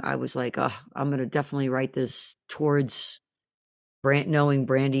song, I was like, I'm going to definitely write this towards knowing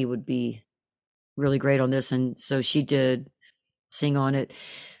Brandi would be really great on this, and so she did sing on it.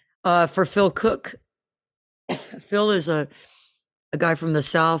 For Phil Cook, Phil is a guy from the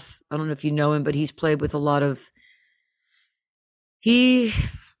South. I don't know if you know him, but he's played with a lot of he's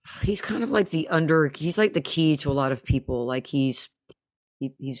kind of like he's like the key to a lot of people. Like he's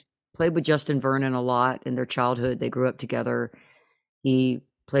played with Justin Vernon a lot in their childhood. They grew up together. He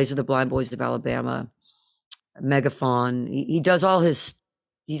plays with the Blind Boys of Alabama, Megaphon. He does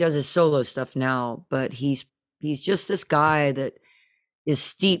his solo stuff now, but he's just this guy that is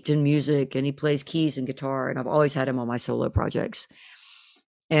steeped in music, and he plays keys and guitar, and I've always had him on my solo projects.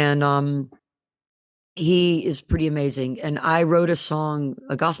 And he is pretty amazing. And I wrote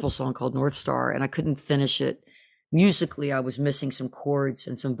a gospel song called North Star, and I couldn't finish it. Musically, I was missing some chords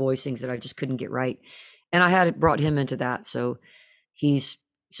and some voicings that I just couldn't get right. And I had brought him into that. So he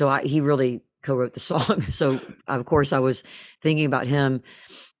really co-wrote the song. So of course I was thinking about him.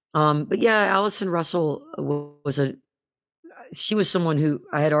 But yeah, Allison Russell she was someone who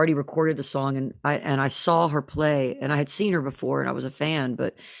I had already recorded the song, and I saw her play, and I had seen her before and I was a fan,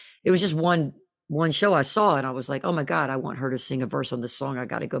 but it was just one show I saw, and I was like, oh my God, I want her to sing a verse on this song. I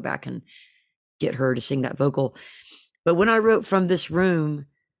got to go back and get her to sing that vocal. But when I wrote From This Room,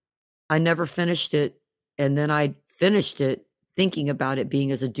 I never finished it. And then I finished it thinking about it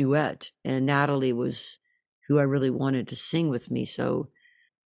being as a duet, and Natalie was who I really wanted to sing with me. So,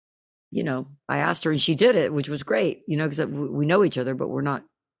 I asked her and she did it, which was great, because we know each other, but we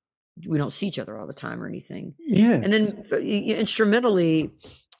don't see each other all the time or anything. Yes. And then instrumentally,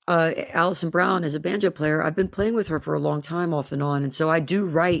 Alison Brown is a banjo player. I've been playing with her for a long time off and on. And so I do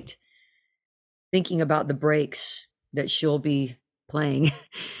write thinking about the breaks that she'll be playing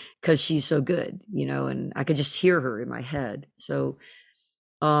because she's so good, and I could just hear her in my head. So,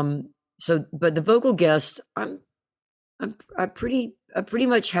 but the vocal guest, I pretty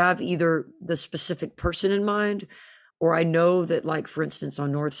much have either the specific person in mind, or I know that, like, for instance,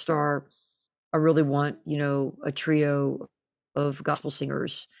 on North Star, I really want, a trio of gospel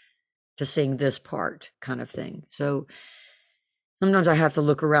singers to sing this part kind of thing. So sometimes I have to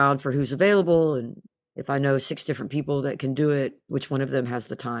look around for who's available, and if I know 6 different people that can do it, which one of them has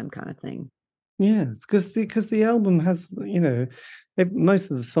the time kind of thing. Yes, because the album has,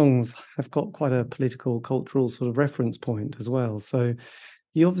 most of the songs have got quite a political, cultural sort of reference point as well. So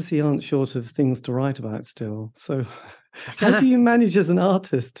you obviously aren't short of things to write about still. So how do you manage as an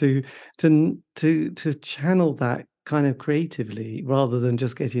artist to channel that kind of creatively, rather than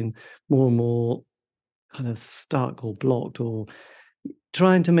just getting more and more kind of stuck or blocked, or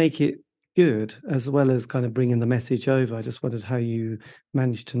trying to make it good as well as kind of bringing the message over? I just wondered how you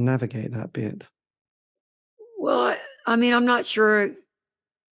managed to navigate that bit. Well, I mean, I'm not sure.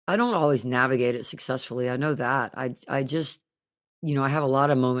 I don't always navigate it successfully. I know that. I just, I have a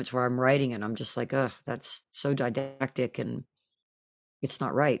lot of moments where I'm writing and I'm just like, that's so didactic and it's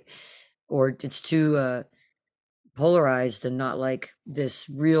not right. Or it's too polarized and not like this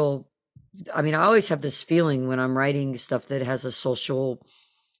real. I mean, I always have this feeling when I'm writing stuff that has a social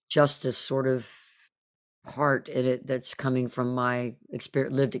justice sort of heart in it that's coming from my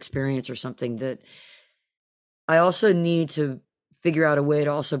lived experience or something, that I also need to figure out a way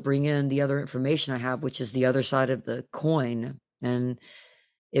to also bring in the other information I have, which is the other side of the coin. And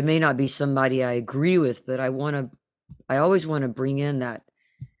it may not be somebody I agree with, but I always want to bring in that,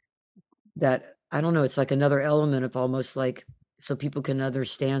 I don't know, it's like another element of almost like, so people can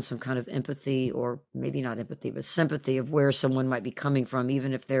understand some kind of empathy, or maybe not empathy, but sympathy of where someone might be coming from,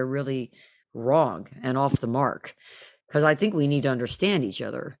 even if they're really wrong and off the mark. Because I think we need to understand each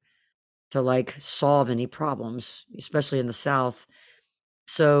other to like solve any problems, especially in the South.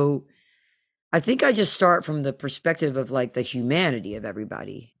 So I think I just start from the perspective of like the humanity of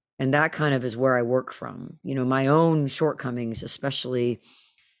everybody. And that kind of is where I work from, my own shortcomings, especially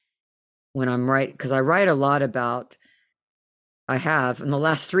when I'm writing, because I write a lot about, I have in the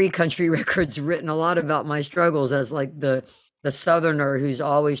last 3 country records written a lot about my struggles as like the Southerner who's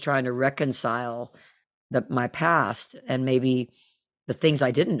always trying to reconcile my past and maybe the things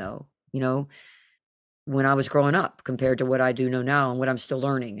I didn't know, when I was growing up compared to what I do know now and what I'm still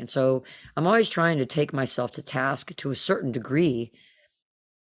learning. And so I'm always trying to take myself to task to a certain degree,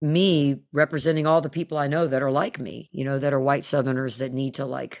 me representing all the people I know that are like me, that are white Southerners that need to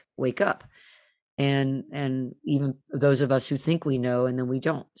like wake up. And even those of us who think we know and then we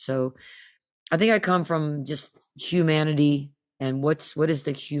don't. So I think I come from just humanity and what is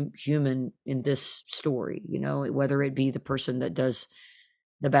the human in this story, whether it be the person that does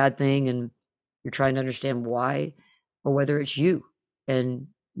the bad thing and you're trying to understand why, or whether it's you and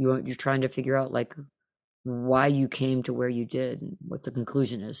you're trying to figure out like why you came to where you did and what the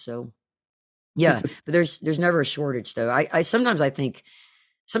conclusion is. So Yeah, but there's never a shortage though. I sometimes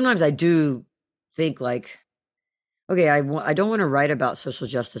sometimes I do think like, okay, I don't want to write about social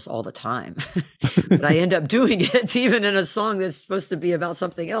justice all the time, but I end up doing it even in a song that's supposed to be about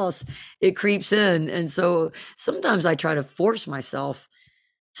something else. It creeps in, and so sometimes I try to force myself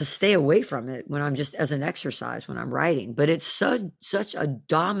to stay away from it when I'm just as an exercise when I'm writing. But it's such a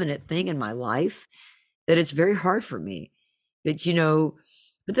dominant thing in my life that it's very hard for me. But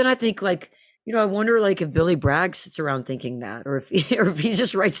but then I think like, I wonder like if Billy Bragg sits around thinking that, or if or if he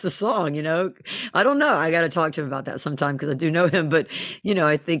just writes the song, I don't know. I got to talk to him about that sometime because I do know him. But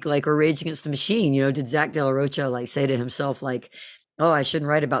I think like, or Rage Against the Machine, did Zach De La Rocha like say to himself like, oh, I shouldn't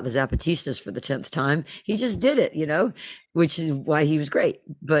write about the Zapatistas for the 10th time. He just did it, which is why he was great.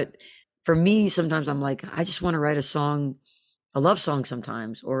 But for me, sometimes I'm like, I just want to write a love song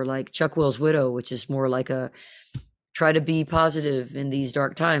sometimes, or like Chuck Will's Widow, which is more like a try to be positive in these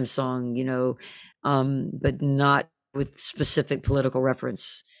dark times song, but not with specific political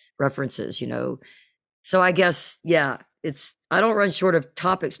references, So I guess, yeah, I don't run short of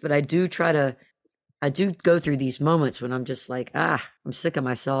topics, but I do go through these moments when I'm just like, I'm sick of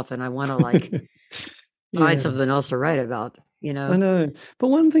myself and I want to like find something else to write about, I know. But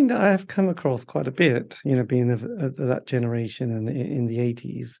one thing that I have come across quite a bit, being of that generation and in the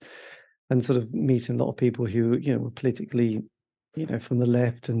 80s, and sort of meeting a lot of people who, were politically, from the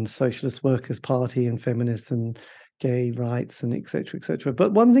left and Socialist Workers' Party and feminists and gay rights and et cetera, et cetera.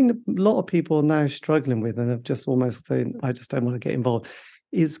 But one thing that a lot of people are now struggling with and have just almost saying, I just don't want to get involved,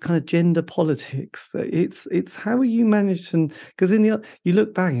 is kind of gender politics. It's how you manage to, because you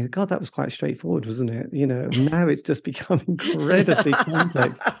look back and God, that was quite straightforward, wasn't it? Now it's just become incredibly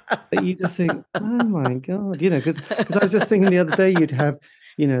complex that you just think, oh my God, because I was just thinking the other day you'd have,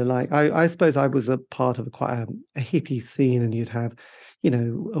 like I suppose I was a part of quite a hippie scene, and you'd have,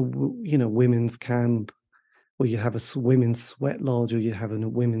 a women's camp, or you have a women's sweat lodge, or you have a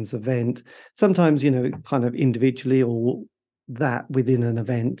women's event. Sometimes, kind of individually, or that within an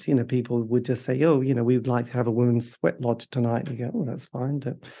event, people would just say, oh, we would like to have a women's sweat lodge tonight. You go, oh, that's fine.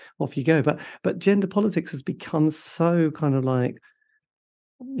 Off you go. But gender politics has become so kind of like,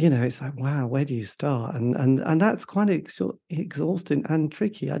 it's like, wow, where do you start? And that's quite exhausting and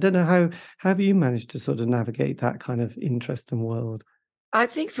tricky. I don't know how have you managed to sort of navigate that kind of interesting world? I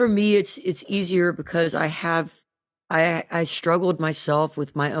think for me it's easier because I struggled myself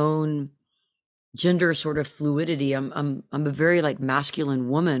with my own gender sort of fluidity. I'm a very like masculine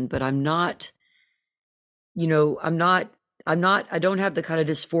woman, but I'm not, I don't have the kind of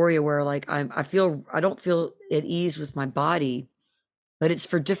dysphoria where like I don't feel at ease with my body, but it's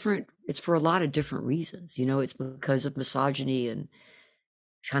for a lot of different reasons. It's because of misogyny and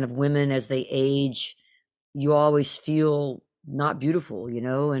kind of women as they age, you always feel not beautiful,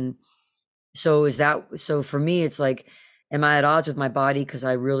 and so for me, it's like, am I at odds with my body because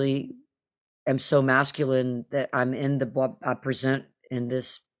I really am so masculine that I present in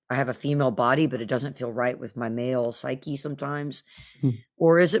this, I have a female body, but it doesn't feel right with my male psyche sometimes?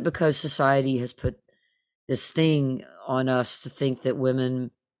 Or is it because society has put this thing on us to think that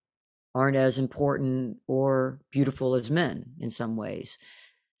women aren't as important or beautiful as men in some ways?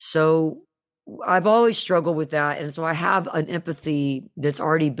 So I've always struggled with that. And so I have an empathy that's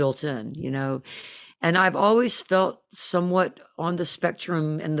already built in, and I've always felt somewhat on the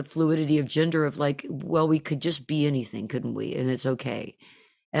spectrum and the fluidity of gender of like, well, we could just be anything, couldn't we? And it's okay.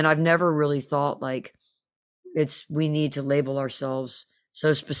 And I've never really thought like we need to label ourselves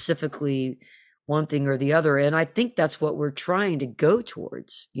so specifically one thing or the other. And I think that's what we're trying to go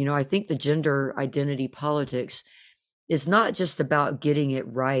towards. I think the gender identity politics is not just about getting it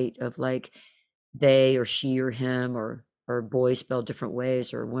right of like they or she or him or boys spelled different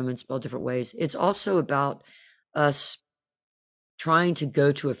ways or women spelled different ways. It's also about us trying to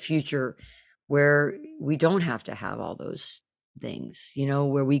go to a future where we don't have to have all those things,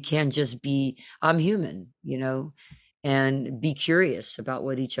 where we can just be, I'm human, and be curious about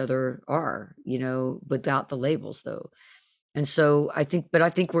what each other are, without the labels though. And so I think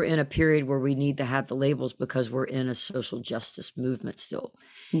we're in a period where we need to have the labels because we're in a social justice movement still.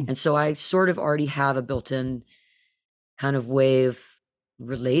 And so I sort of already have a built-in kind of way of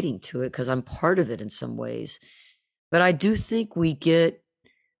relating to it because I'm part of it in some ways. But I do think we get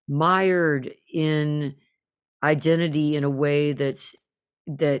mired in identity in a way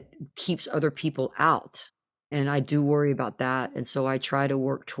that keeps other people out. And I do worry about that. And so I try to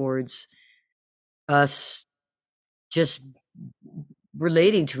work towards us just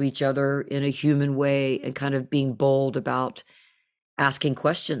relating to each other in a human way and kind of being bold about asking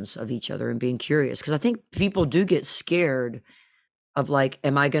questions of each other and being curious. Because I think people do get scared of like,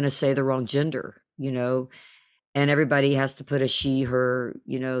 am I going to say the wrong gender, and everybody has to put a she, her,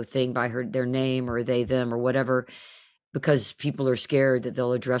 thing by their name, or they, them, or whatever, because people are scared that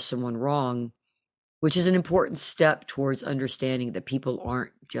they'll address someone wrong, which is an important step towards understanding that people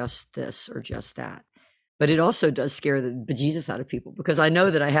aren't just this or just that. But it also does scare the bejesus out of people, because I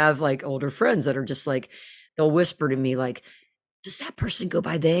know that I have like older friends that are just like, they'll whisper to me like, does that person go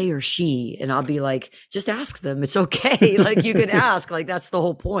by they or she? And I'll be like, just ask them. It's okay. Like, you can ask, like, that's the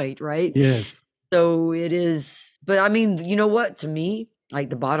whole point, right? Yes. So it is, but I mean, you know what, to me, like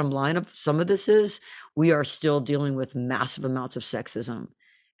the bottom line of some of this is we are still dealing with massive amounts of sexism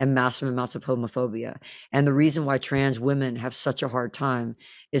and massive amounts of homophobia. And the reason why trans women have such a hard time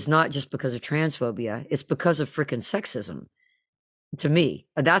is not just because of transphobia, it's because of freaking sexism. To me,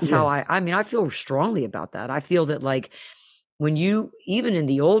 that's how Yes. I mean, I feel strongly about that. I feel that like when you, even in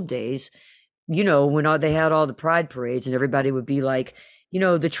the old days, when they had all the pride parades and everybody would be like,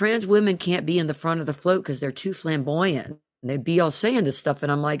 the trans women can't be in the front of the float because they're too flamboyant. And they'd be all saying this stuff.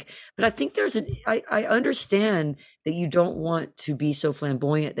 And I'm like, but I think I understand that you don't want to be so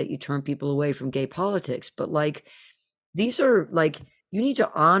flamboyant that you turn people away from gay politics. But like, these are like, you need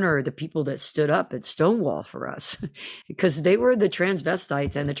to honor the people that stood up at Stonewall for us, because they were the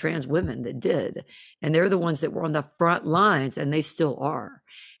transvestites and the trans women that did. And they're the ones that were on the front lines, and they still are.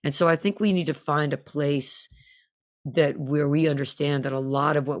 And so I think we need to find a place where we understand that a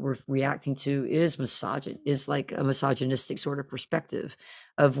lot of what we're reacting to is like a misogynistic sort of perspective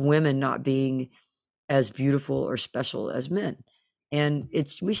of women not being as beautiful or special as men. And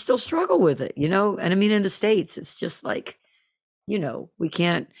we still struggle with it, and I mean, in the States, it's just like, we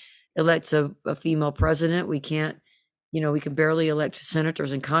can't elect a female president. We can't, we can barely elect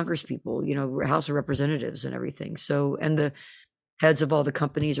senators and Congress people, House of Representatives and everything. So, and the heads of all the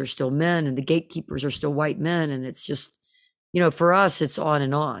companies are still men, and the gatekeepers are still white men. And it's just, for us, it's on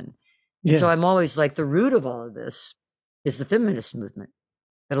and on. And so I'm always like, the root of all of this is the feminist movement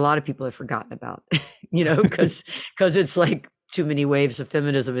that a lot of people have forgotten about, because it's like too many waves of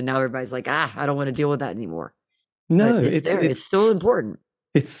feminism. And now everybody's like, I don't want to deal with that anymore. No, but it's there. It's still important.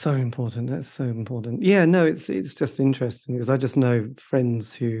 It's so important. That's so important. Yeah, no, it's just interesting, because I just know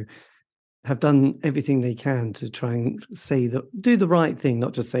friends who have done everything they can to try and do the right thing,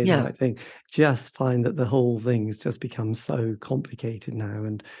 not just say the right thing, just find that the whole thing has just become so complicated now,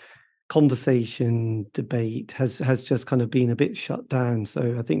 and conversation, debate has just kind of been a bit shut down.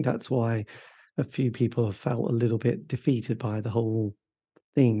 So I think that's why a few people have felt a little bit defeated by the whole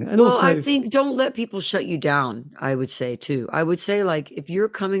thing. And well, also, I think don't let people shut you down, I would say too. I would say, like, if you're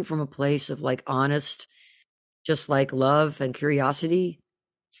coming from a place of like honest, just like love and curiosity,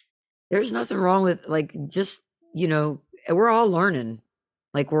 there's nothing wrong with like, just, we're all learning.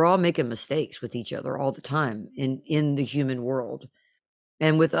 Like, we're all making mistakes with each other all the time in the human world.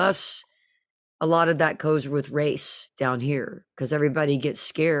 And with us, a lot of that goes with race down here, because everybody gets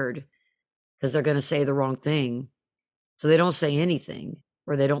scared because they're going to say the wrong thing. So they don't say anything,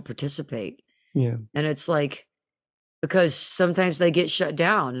 or they don't participate. Yeah. And it's like, because sometimes they get shut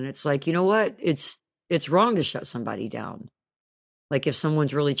down, and it's like, you know what? It's wrong to shut somebody down. Like, if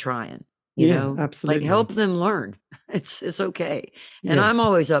someone's really trying, absolutely. like, help them learn. It's okay. And I'm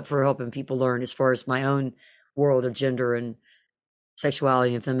always up for helping people learn, as far as my own world of gender and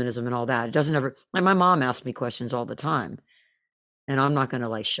sexuality and feminism and all that. It doesn't ever, like, my mom asks me questions all the time, and I'm not going to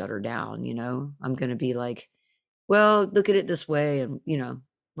like shut her down. I'm going to be like, well, look at it this way. And,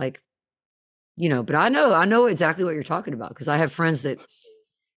 like, but I know exactly what you're talking about, because I have friends that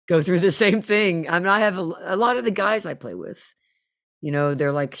go through the same thing. I mean, I have a lot of the guys I play with,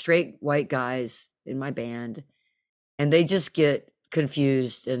 they're like straight white guys in my band, and they just get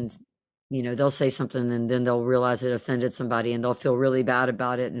confused, and, they'll say something, and then they'll realize it offended somebody, and they'll feel really bad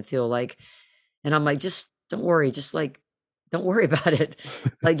about it, and feel like, and I'm like, just don't worry. Just like, don't worry about it.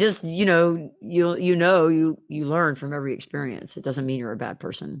 Like, just, you learn from every experience. It doesn't mean you're a bad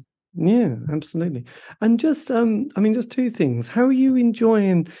person. Yeah, absolutely. And just, just two things. How are you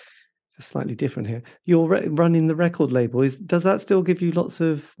enjoying, just slightly different here, you're running the record label? Does that still give you lots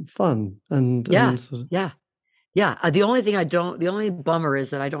of fun? And yeah. Sort of... Yeah. The only bummer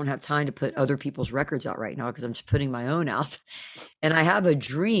is that I don't have time to put other people's records out right now, because I'm just putting my own out. And I have a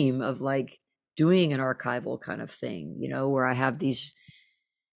dream of like doing an archival kind of thing, where I have these,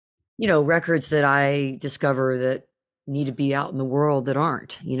 records that I discover that need to be out in the world that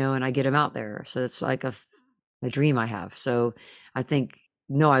aren't, and I get them out there. So it's like a dream I have. So I think,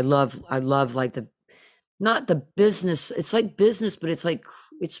 no, I love like not the business. It's like business, but it's like,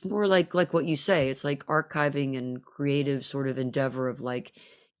 it's more like what you say. It's like archiving and creative sort of endeavor of like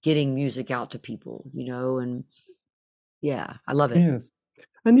getting music out to people, and Yeah, I love it. Yes.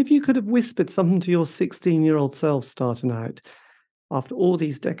 And if you could have whispered something to your 16-year-old self starting out, after all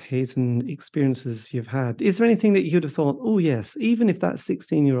these decades and experiences you've had, is there anything that you'd have thought, oh, yes, even if that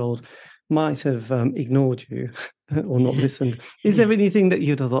 16-year-old might have ignored you or not listened, is there anything that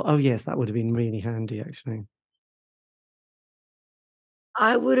you'd have thought, oh, yes, that would have been really handy, actually?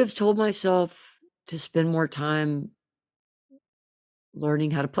 I would have told myself to spend more time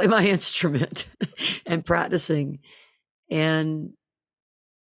learning how to play my instrument and practicing, and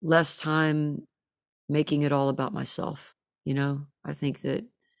less time making it all about myself. I think that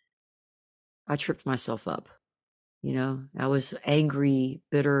I tripped myself up. I was angry,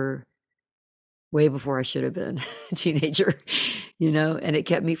 bitter, way before I should have been a teenager, and it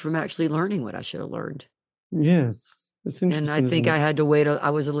kept me from actually learning what I should have learned. Yes. It's And I interesting, think isn't I it? had to wait. I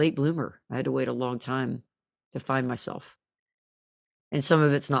was a late bloomer. I had to wait a long time to find myself. And some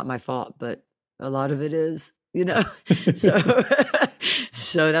of it's not my fault, but a lot of it is, so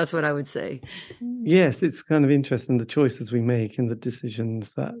so that's what I would say. Yes, it's kind of interesting the choices we make and the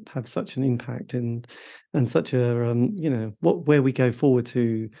decisions that have such an impact and such a where we go forward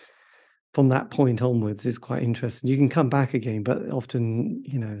to from that point onwards is quite interesting. You can come back again, but often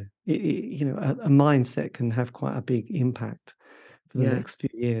a mindset can have quite a big impact for the Yeah. next few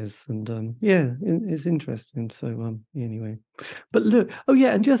years, and it's interesting. So anyway, but look, oh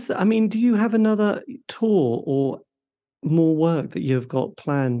yeah, and just I mean, do you have another tour or more work that you've got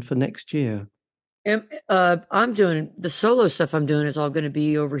planned for next year? I'm doing the solo stuff. I'm doing is all going to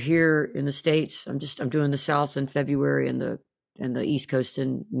be over here in the States. I'm doing the South in February and the East Coast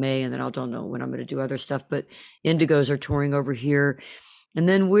in May, and then I don't know when I'm going to do other stuff. But Indigos are touring over here, and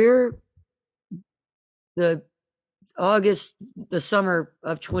then we're the summer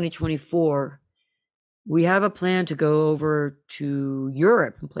of 2024. We have a plan to go over to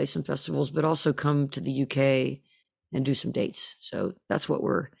Europe and play some festivals, but also come to the UK and do some dates. So that's what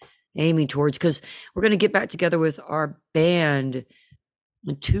we're aiming towards, because we're going to get back together with our band,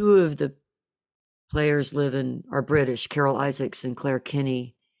 and two of the players are British, Carol Isaacs and Claire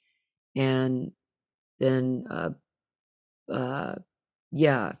Kinney, and then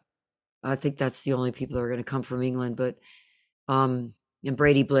yeah, I think that's the only people that are going to come from England. But and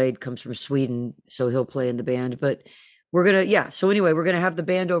Brady Blade comes from Sweden, so he'll play in the band. But we're gonna so anyway, we're gonna have the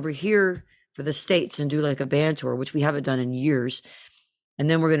band over here for the States and do like a band tour, which we haven't done in years. And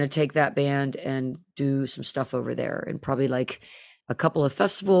then we're going to take that band and do some stuff over there, and probably like a couple of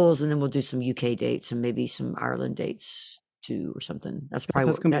festivals, and then we'll do some UK dates and maybe some Ireland dates too or something. That's probably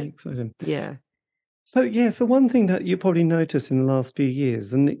That's going to that. be exciting. Yeah. So one thing that you probably noticed in the last few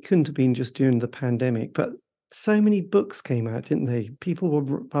years, and it couldn't have been just during the pandemic, but so many books came out, didn't they? People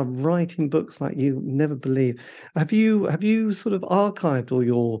were writing books like you never believe. Have you sort of archived all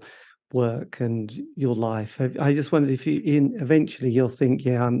your work and your life? I just wondered if eventually you'll think,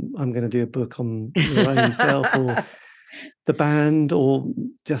 yeah, I'm going to do a book on your own self or the band or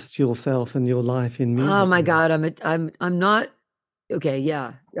just yourself and your life in music. Oh my God, I'm not okay.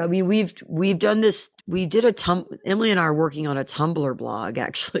 Yeah, I mean we've done this. We did Emily and I are working on a Tumblr blog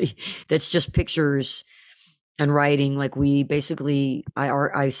actually that's just pictures and writing. Like we basically,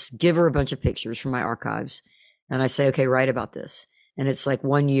 I give her a bunch of pictures from my archives, and I say, okay, write about this. And it's like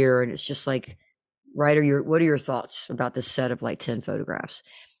 1 year, and it's just like, what are your thoughts about this set of like 10 photographs?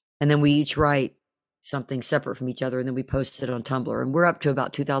 And then we each write something separate from each other, and then we post it on Tumblr. And we're up to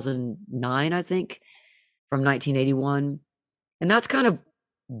about 2009, I think, from 1981. And that's kind of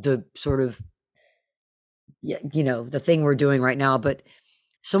the sort of, the thing we're doing right now. But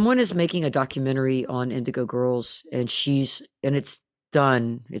someone is making a documentary on Indigo Girls, and it's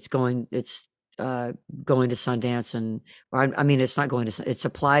done. It's going to Sundance, and I mean, it's not going to. It's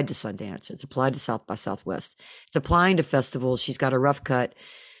applied to Sundance. It's applied to South by Southwest. It's applying to festivals. She's got a rough cut.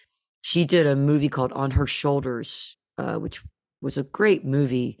 She did a movie called On Her Shoulders, which was a great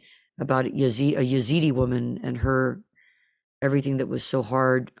movie about a Yazidi woman and everything that was so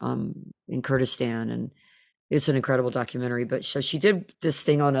hard in Kurdistan, and it's an incredible documentary. But so she did this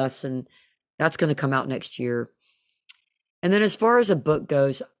thing on us, and that's going to come out next year. And then as far as a book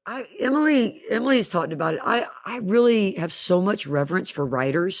goes, Emily's talked about it. I really have so much reverence for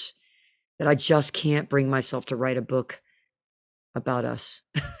writers that I just can't bring myself to write a book about us.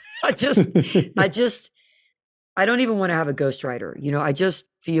 I don't even want to have a ghostwriter. I just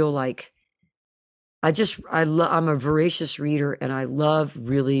feel like I'm a voracious reader, and I love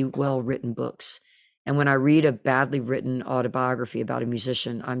really well-written books. And when I read a badly written autobiography about a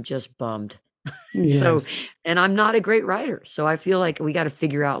musician, I'm just bummed. Yes. So, and I'm not a great writer. So I feel like we got to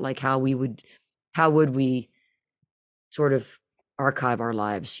figure out like how would we sort of archive our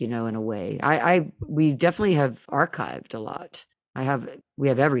lives, in a way. We definitely have archived a lot. We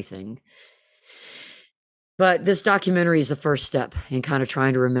have everything. But this documentary is the first step in kind of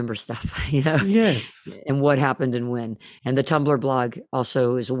trying to remember stuff, Yes. and what happened and when. And the Tumblr blog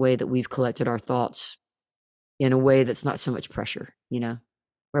also is a way that we've collected our thoughts in a way that's not so much pressure,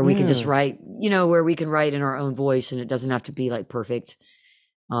 where we can just write, where we can write in our own voice, and it doesn't have to be like perfect,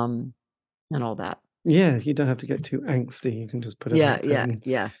 and all that. Yeah, you don't have to get too angsty. You can just put it out there.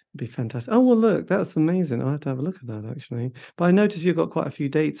 Yeah. It'd be fantastic. Oh, well, look, that's amazing. I'll have to have a look at that, actually. But I noticed you've got quite a few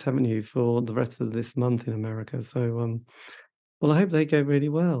dates, haven't you, for the rest of this month in America. So, well, I hope they go really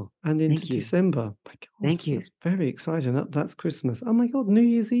well. And into Thank you. December. My God, Thank you. That's very exciting. That's Christmas. Oh, my God, New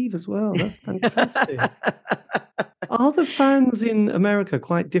Year's Eve as well. That's fantastic. Are the fans in America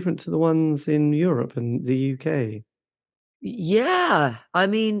quite different to the ones in Europe and the UK? Yeah. I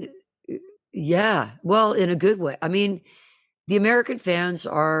mean, yeah. Well, in a good way. I mean, the American fans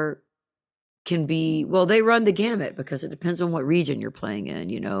can be, well, they run the gamut because it depends on what region you're playing in,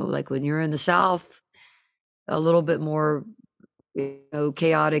 like when you're in the South, a little bit more,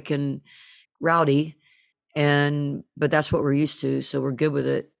 chaotic and rowdy. But that's what we're used to. So we're good with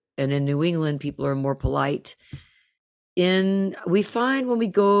it. And in New England, people are more polite. We find when we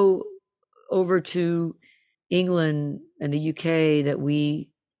go over to England and the UK that we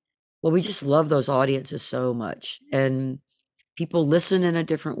just love those audiences so much, and people listen in a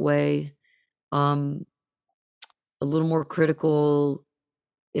different way, a little more critical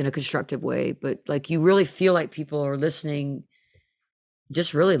in a constructive way, but like you really feel like people are listening,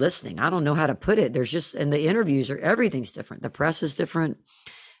 just really listening. I don't know how to put it. And the interviews everything's different. The press is different.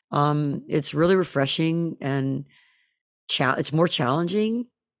 It's really refreshing, and it's more challenging,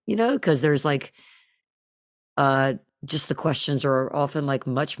 because there's like, just the questions are often like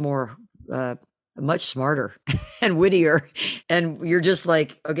much smarter and wittier, and you're just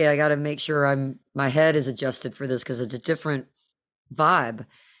like, okay, I got to make sure my head is adjusted for this because it's a different vibe.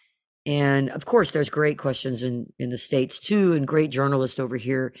 And of course, there's great questions in the States too, and great journalists over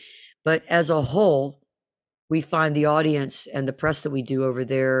here. But as a whole, we find the audience and the press that we do over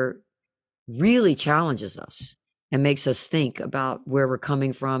there really challenges us and makes us think about where we're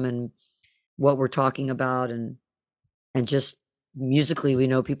coming from and what we're talking about. And just musically, we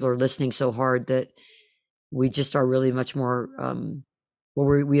know people are listening so hard that we just are really much more,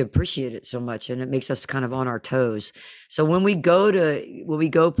 we appreciate it so much, and it makes us kind of on our toes. So when we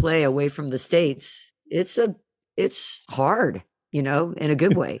go play away from the States, it's hard, in a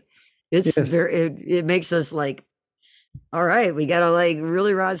good way. It's Yes. it makes us like, all right, we got to like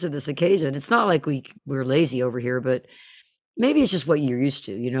really rise to this occasion. It's not like we're lazy over here, but maybe it's just what you're used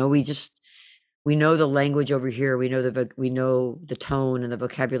to. We know the language over here. We know the tone and the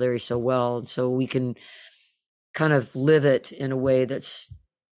vocabulary so well, and so we can kind of live it in a way that's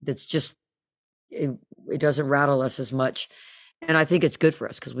just it doesn't rattle us as much. And I think it's good for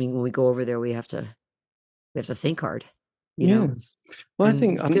us because when we go over there, we have to think hard. Yes. Well, I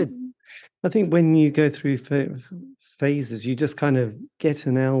think it's good. I think when you go through phases, you just kind of get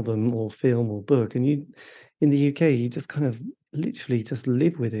an album or film or book, and in the UK, you just kind of literally just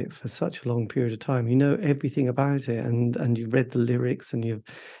live with it for such a long period of time. You know everything about it, and you've read the lyrics, and you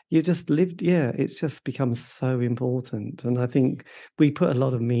just lived. Yeah, it's just become so important. And I think we put a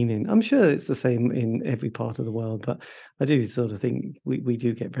lot of meaning. I'm sure it's the same in every part of the world, but I do sort of think we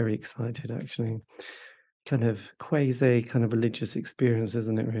do get very excited, actually. Kind of quasi kind of religious experience,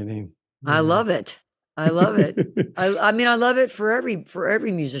 isn't it, really? I love it. I love it. I mean, I love it for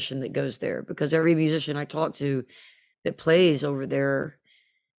every musician that goes there, because every musician I talk to that plays over there,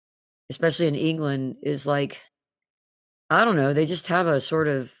 especially in England, is like, I don't know, they just have a sort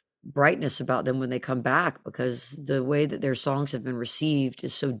of brightness about them when they come back, because the way that their songs have been received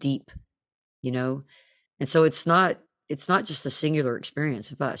is so deep, and so it's not just a singular experience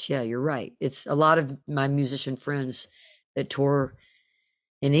of us. Yeah, you're right. It's a lot of my musician friends that tour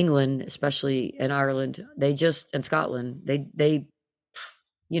in England, especially in Ireland, and Scotland, they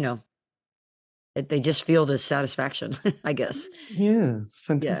just feel this satisfaction, I guess. Yeah, it's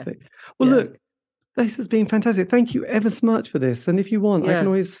fantastic. Well, look, this has been fantastic. Thank you ever so much for this. And if you want, I can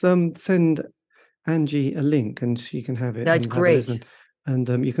always send Angie a link, and she can have it. That's great. And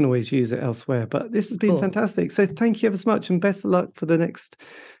you can always use it elsewhere. But this has been fantastic. So thank you ever so much, and best of luck for the next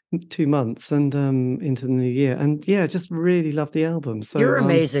 2 months and into the new year. And yeah, just really love the album. So you're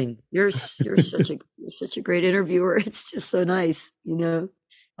amazing. You're such a great interviewer. It's just so nice.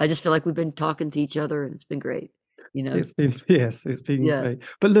 I just feel like we've been talking to each other, and it's been great. It's been great.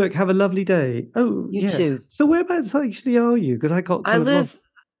 But look, have a lovely day. Oh, you too. So whereabouts actually are you? Because I live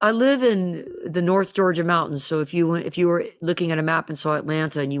I live in the North Georgia mountains. So if you were looking at a map and saw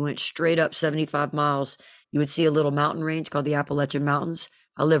Atlanta and you went straight up 75 miles, you would see a little mountain range called the Appalachian Mountains.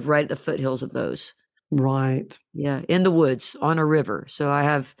 I live right at the foothills of those. Right. Yeah, in the woods on a river. So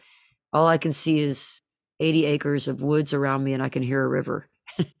all I can see is 80 acres of woods around me, and I can hear a river.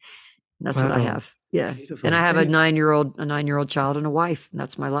 That's what I Wow. have. Yeah. Beautiful. And I have a 9-year-old child and a wife, and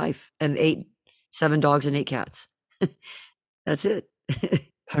that's my life. And 7 dogs and 8 cats. That's it.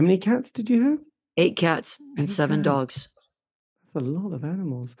 How many cats did you have? 8 cats and 8 7 cats. dogs. That's a lot of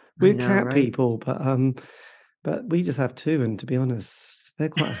animals. I We're know, cat right? people, but we just have 2, and to be honest, they're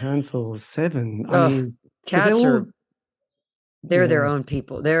quite a handful. 7. I Oh, mean, 'cause cats they're all they're their yeah. own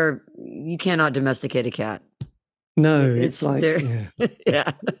people. You cannot domesticate a cat. No, it's It's like, they're yeah,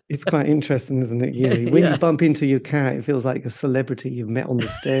 yeah. it's quite interesting, isn't it? When you Yeah. bump into your cat, it feels like a celebrity you've met on the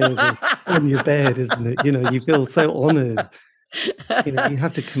stairs or on your bed, isn't it? You feel so honored. You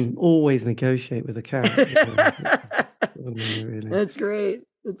have to always negotiate with a cat. Really. That's great.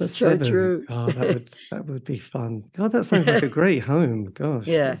 But It's so 7, true. God, that would be fun. God, that sounds like a great home. Gosh,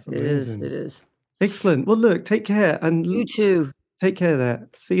 Yeah, that's it is. amazing. It is. Excellent. Well, look, take care and You too. take care there.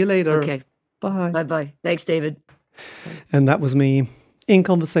 See you later. Okay. Bye. Bye-bye. Thanks, David. And that was me in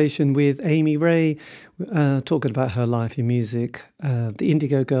conversation with Amy Ray, talking about her life in music, the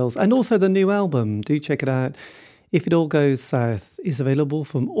Indigo Girls, and also the new album. Do check it out. If It All Goes South is available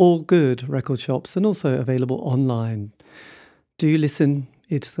from all good record shops and also available online. Do listen.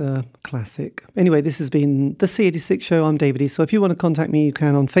 It's a classic. Anyway, this has been the C86 Show. I'm David E. So if you want to contact me, you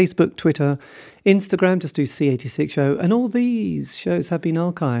can on Facebook, Twitter, Instagram. Just do C86 Show. And all these shows have been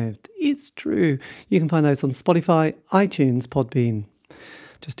archived. It's true. You can find those on Spotify, iTunes, Podbean.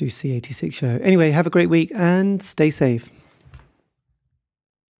 Just do C86 Show. Anyway, have a great week and stay safe.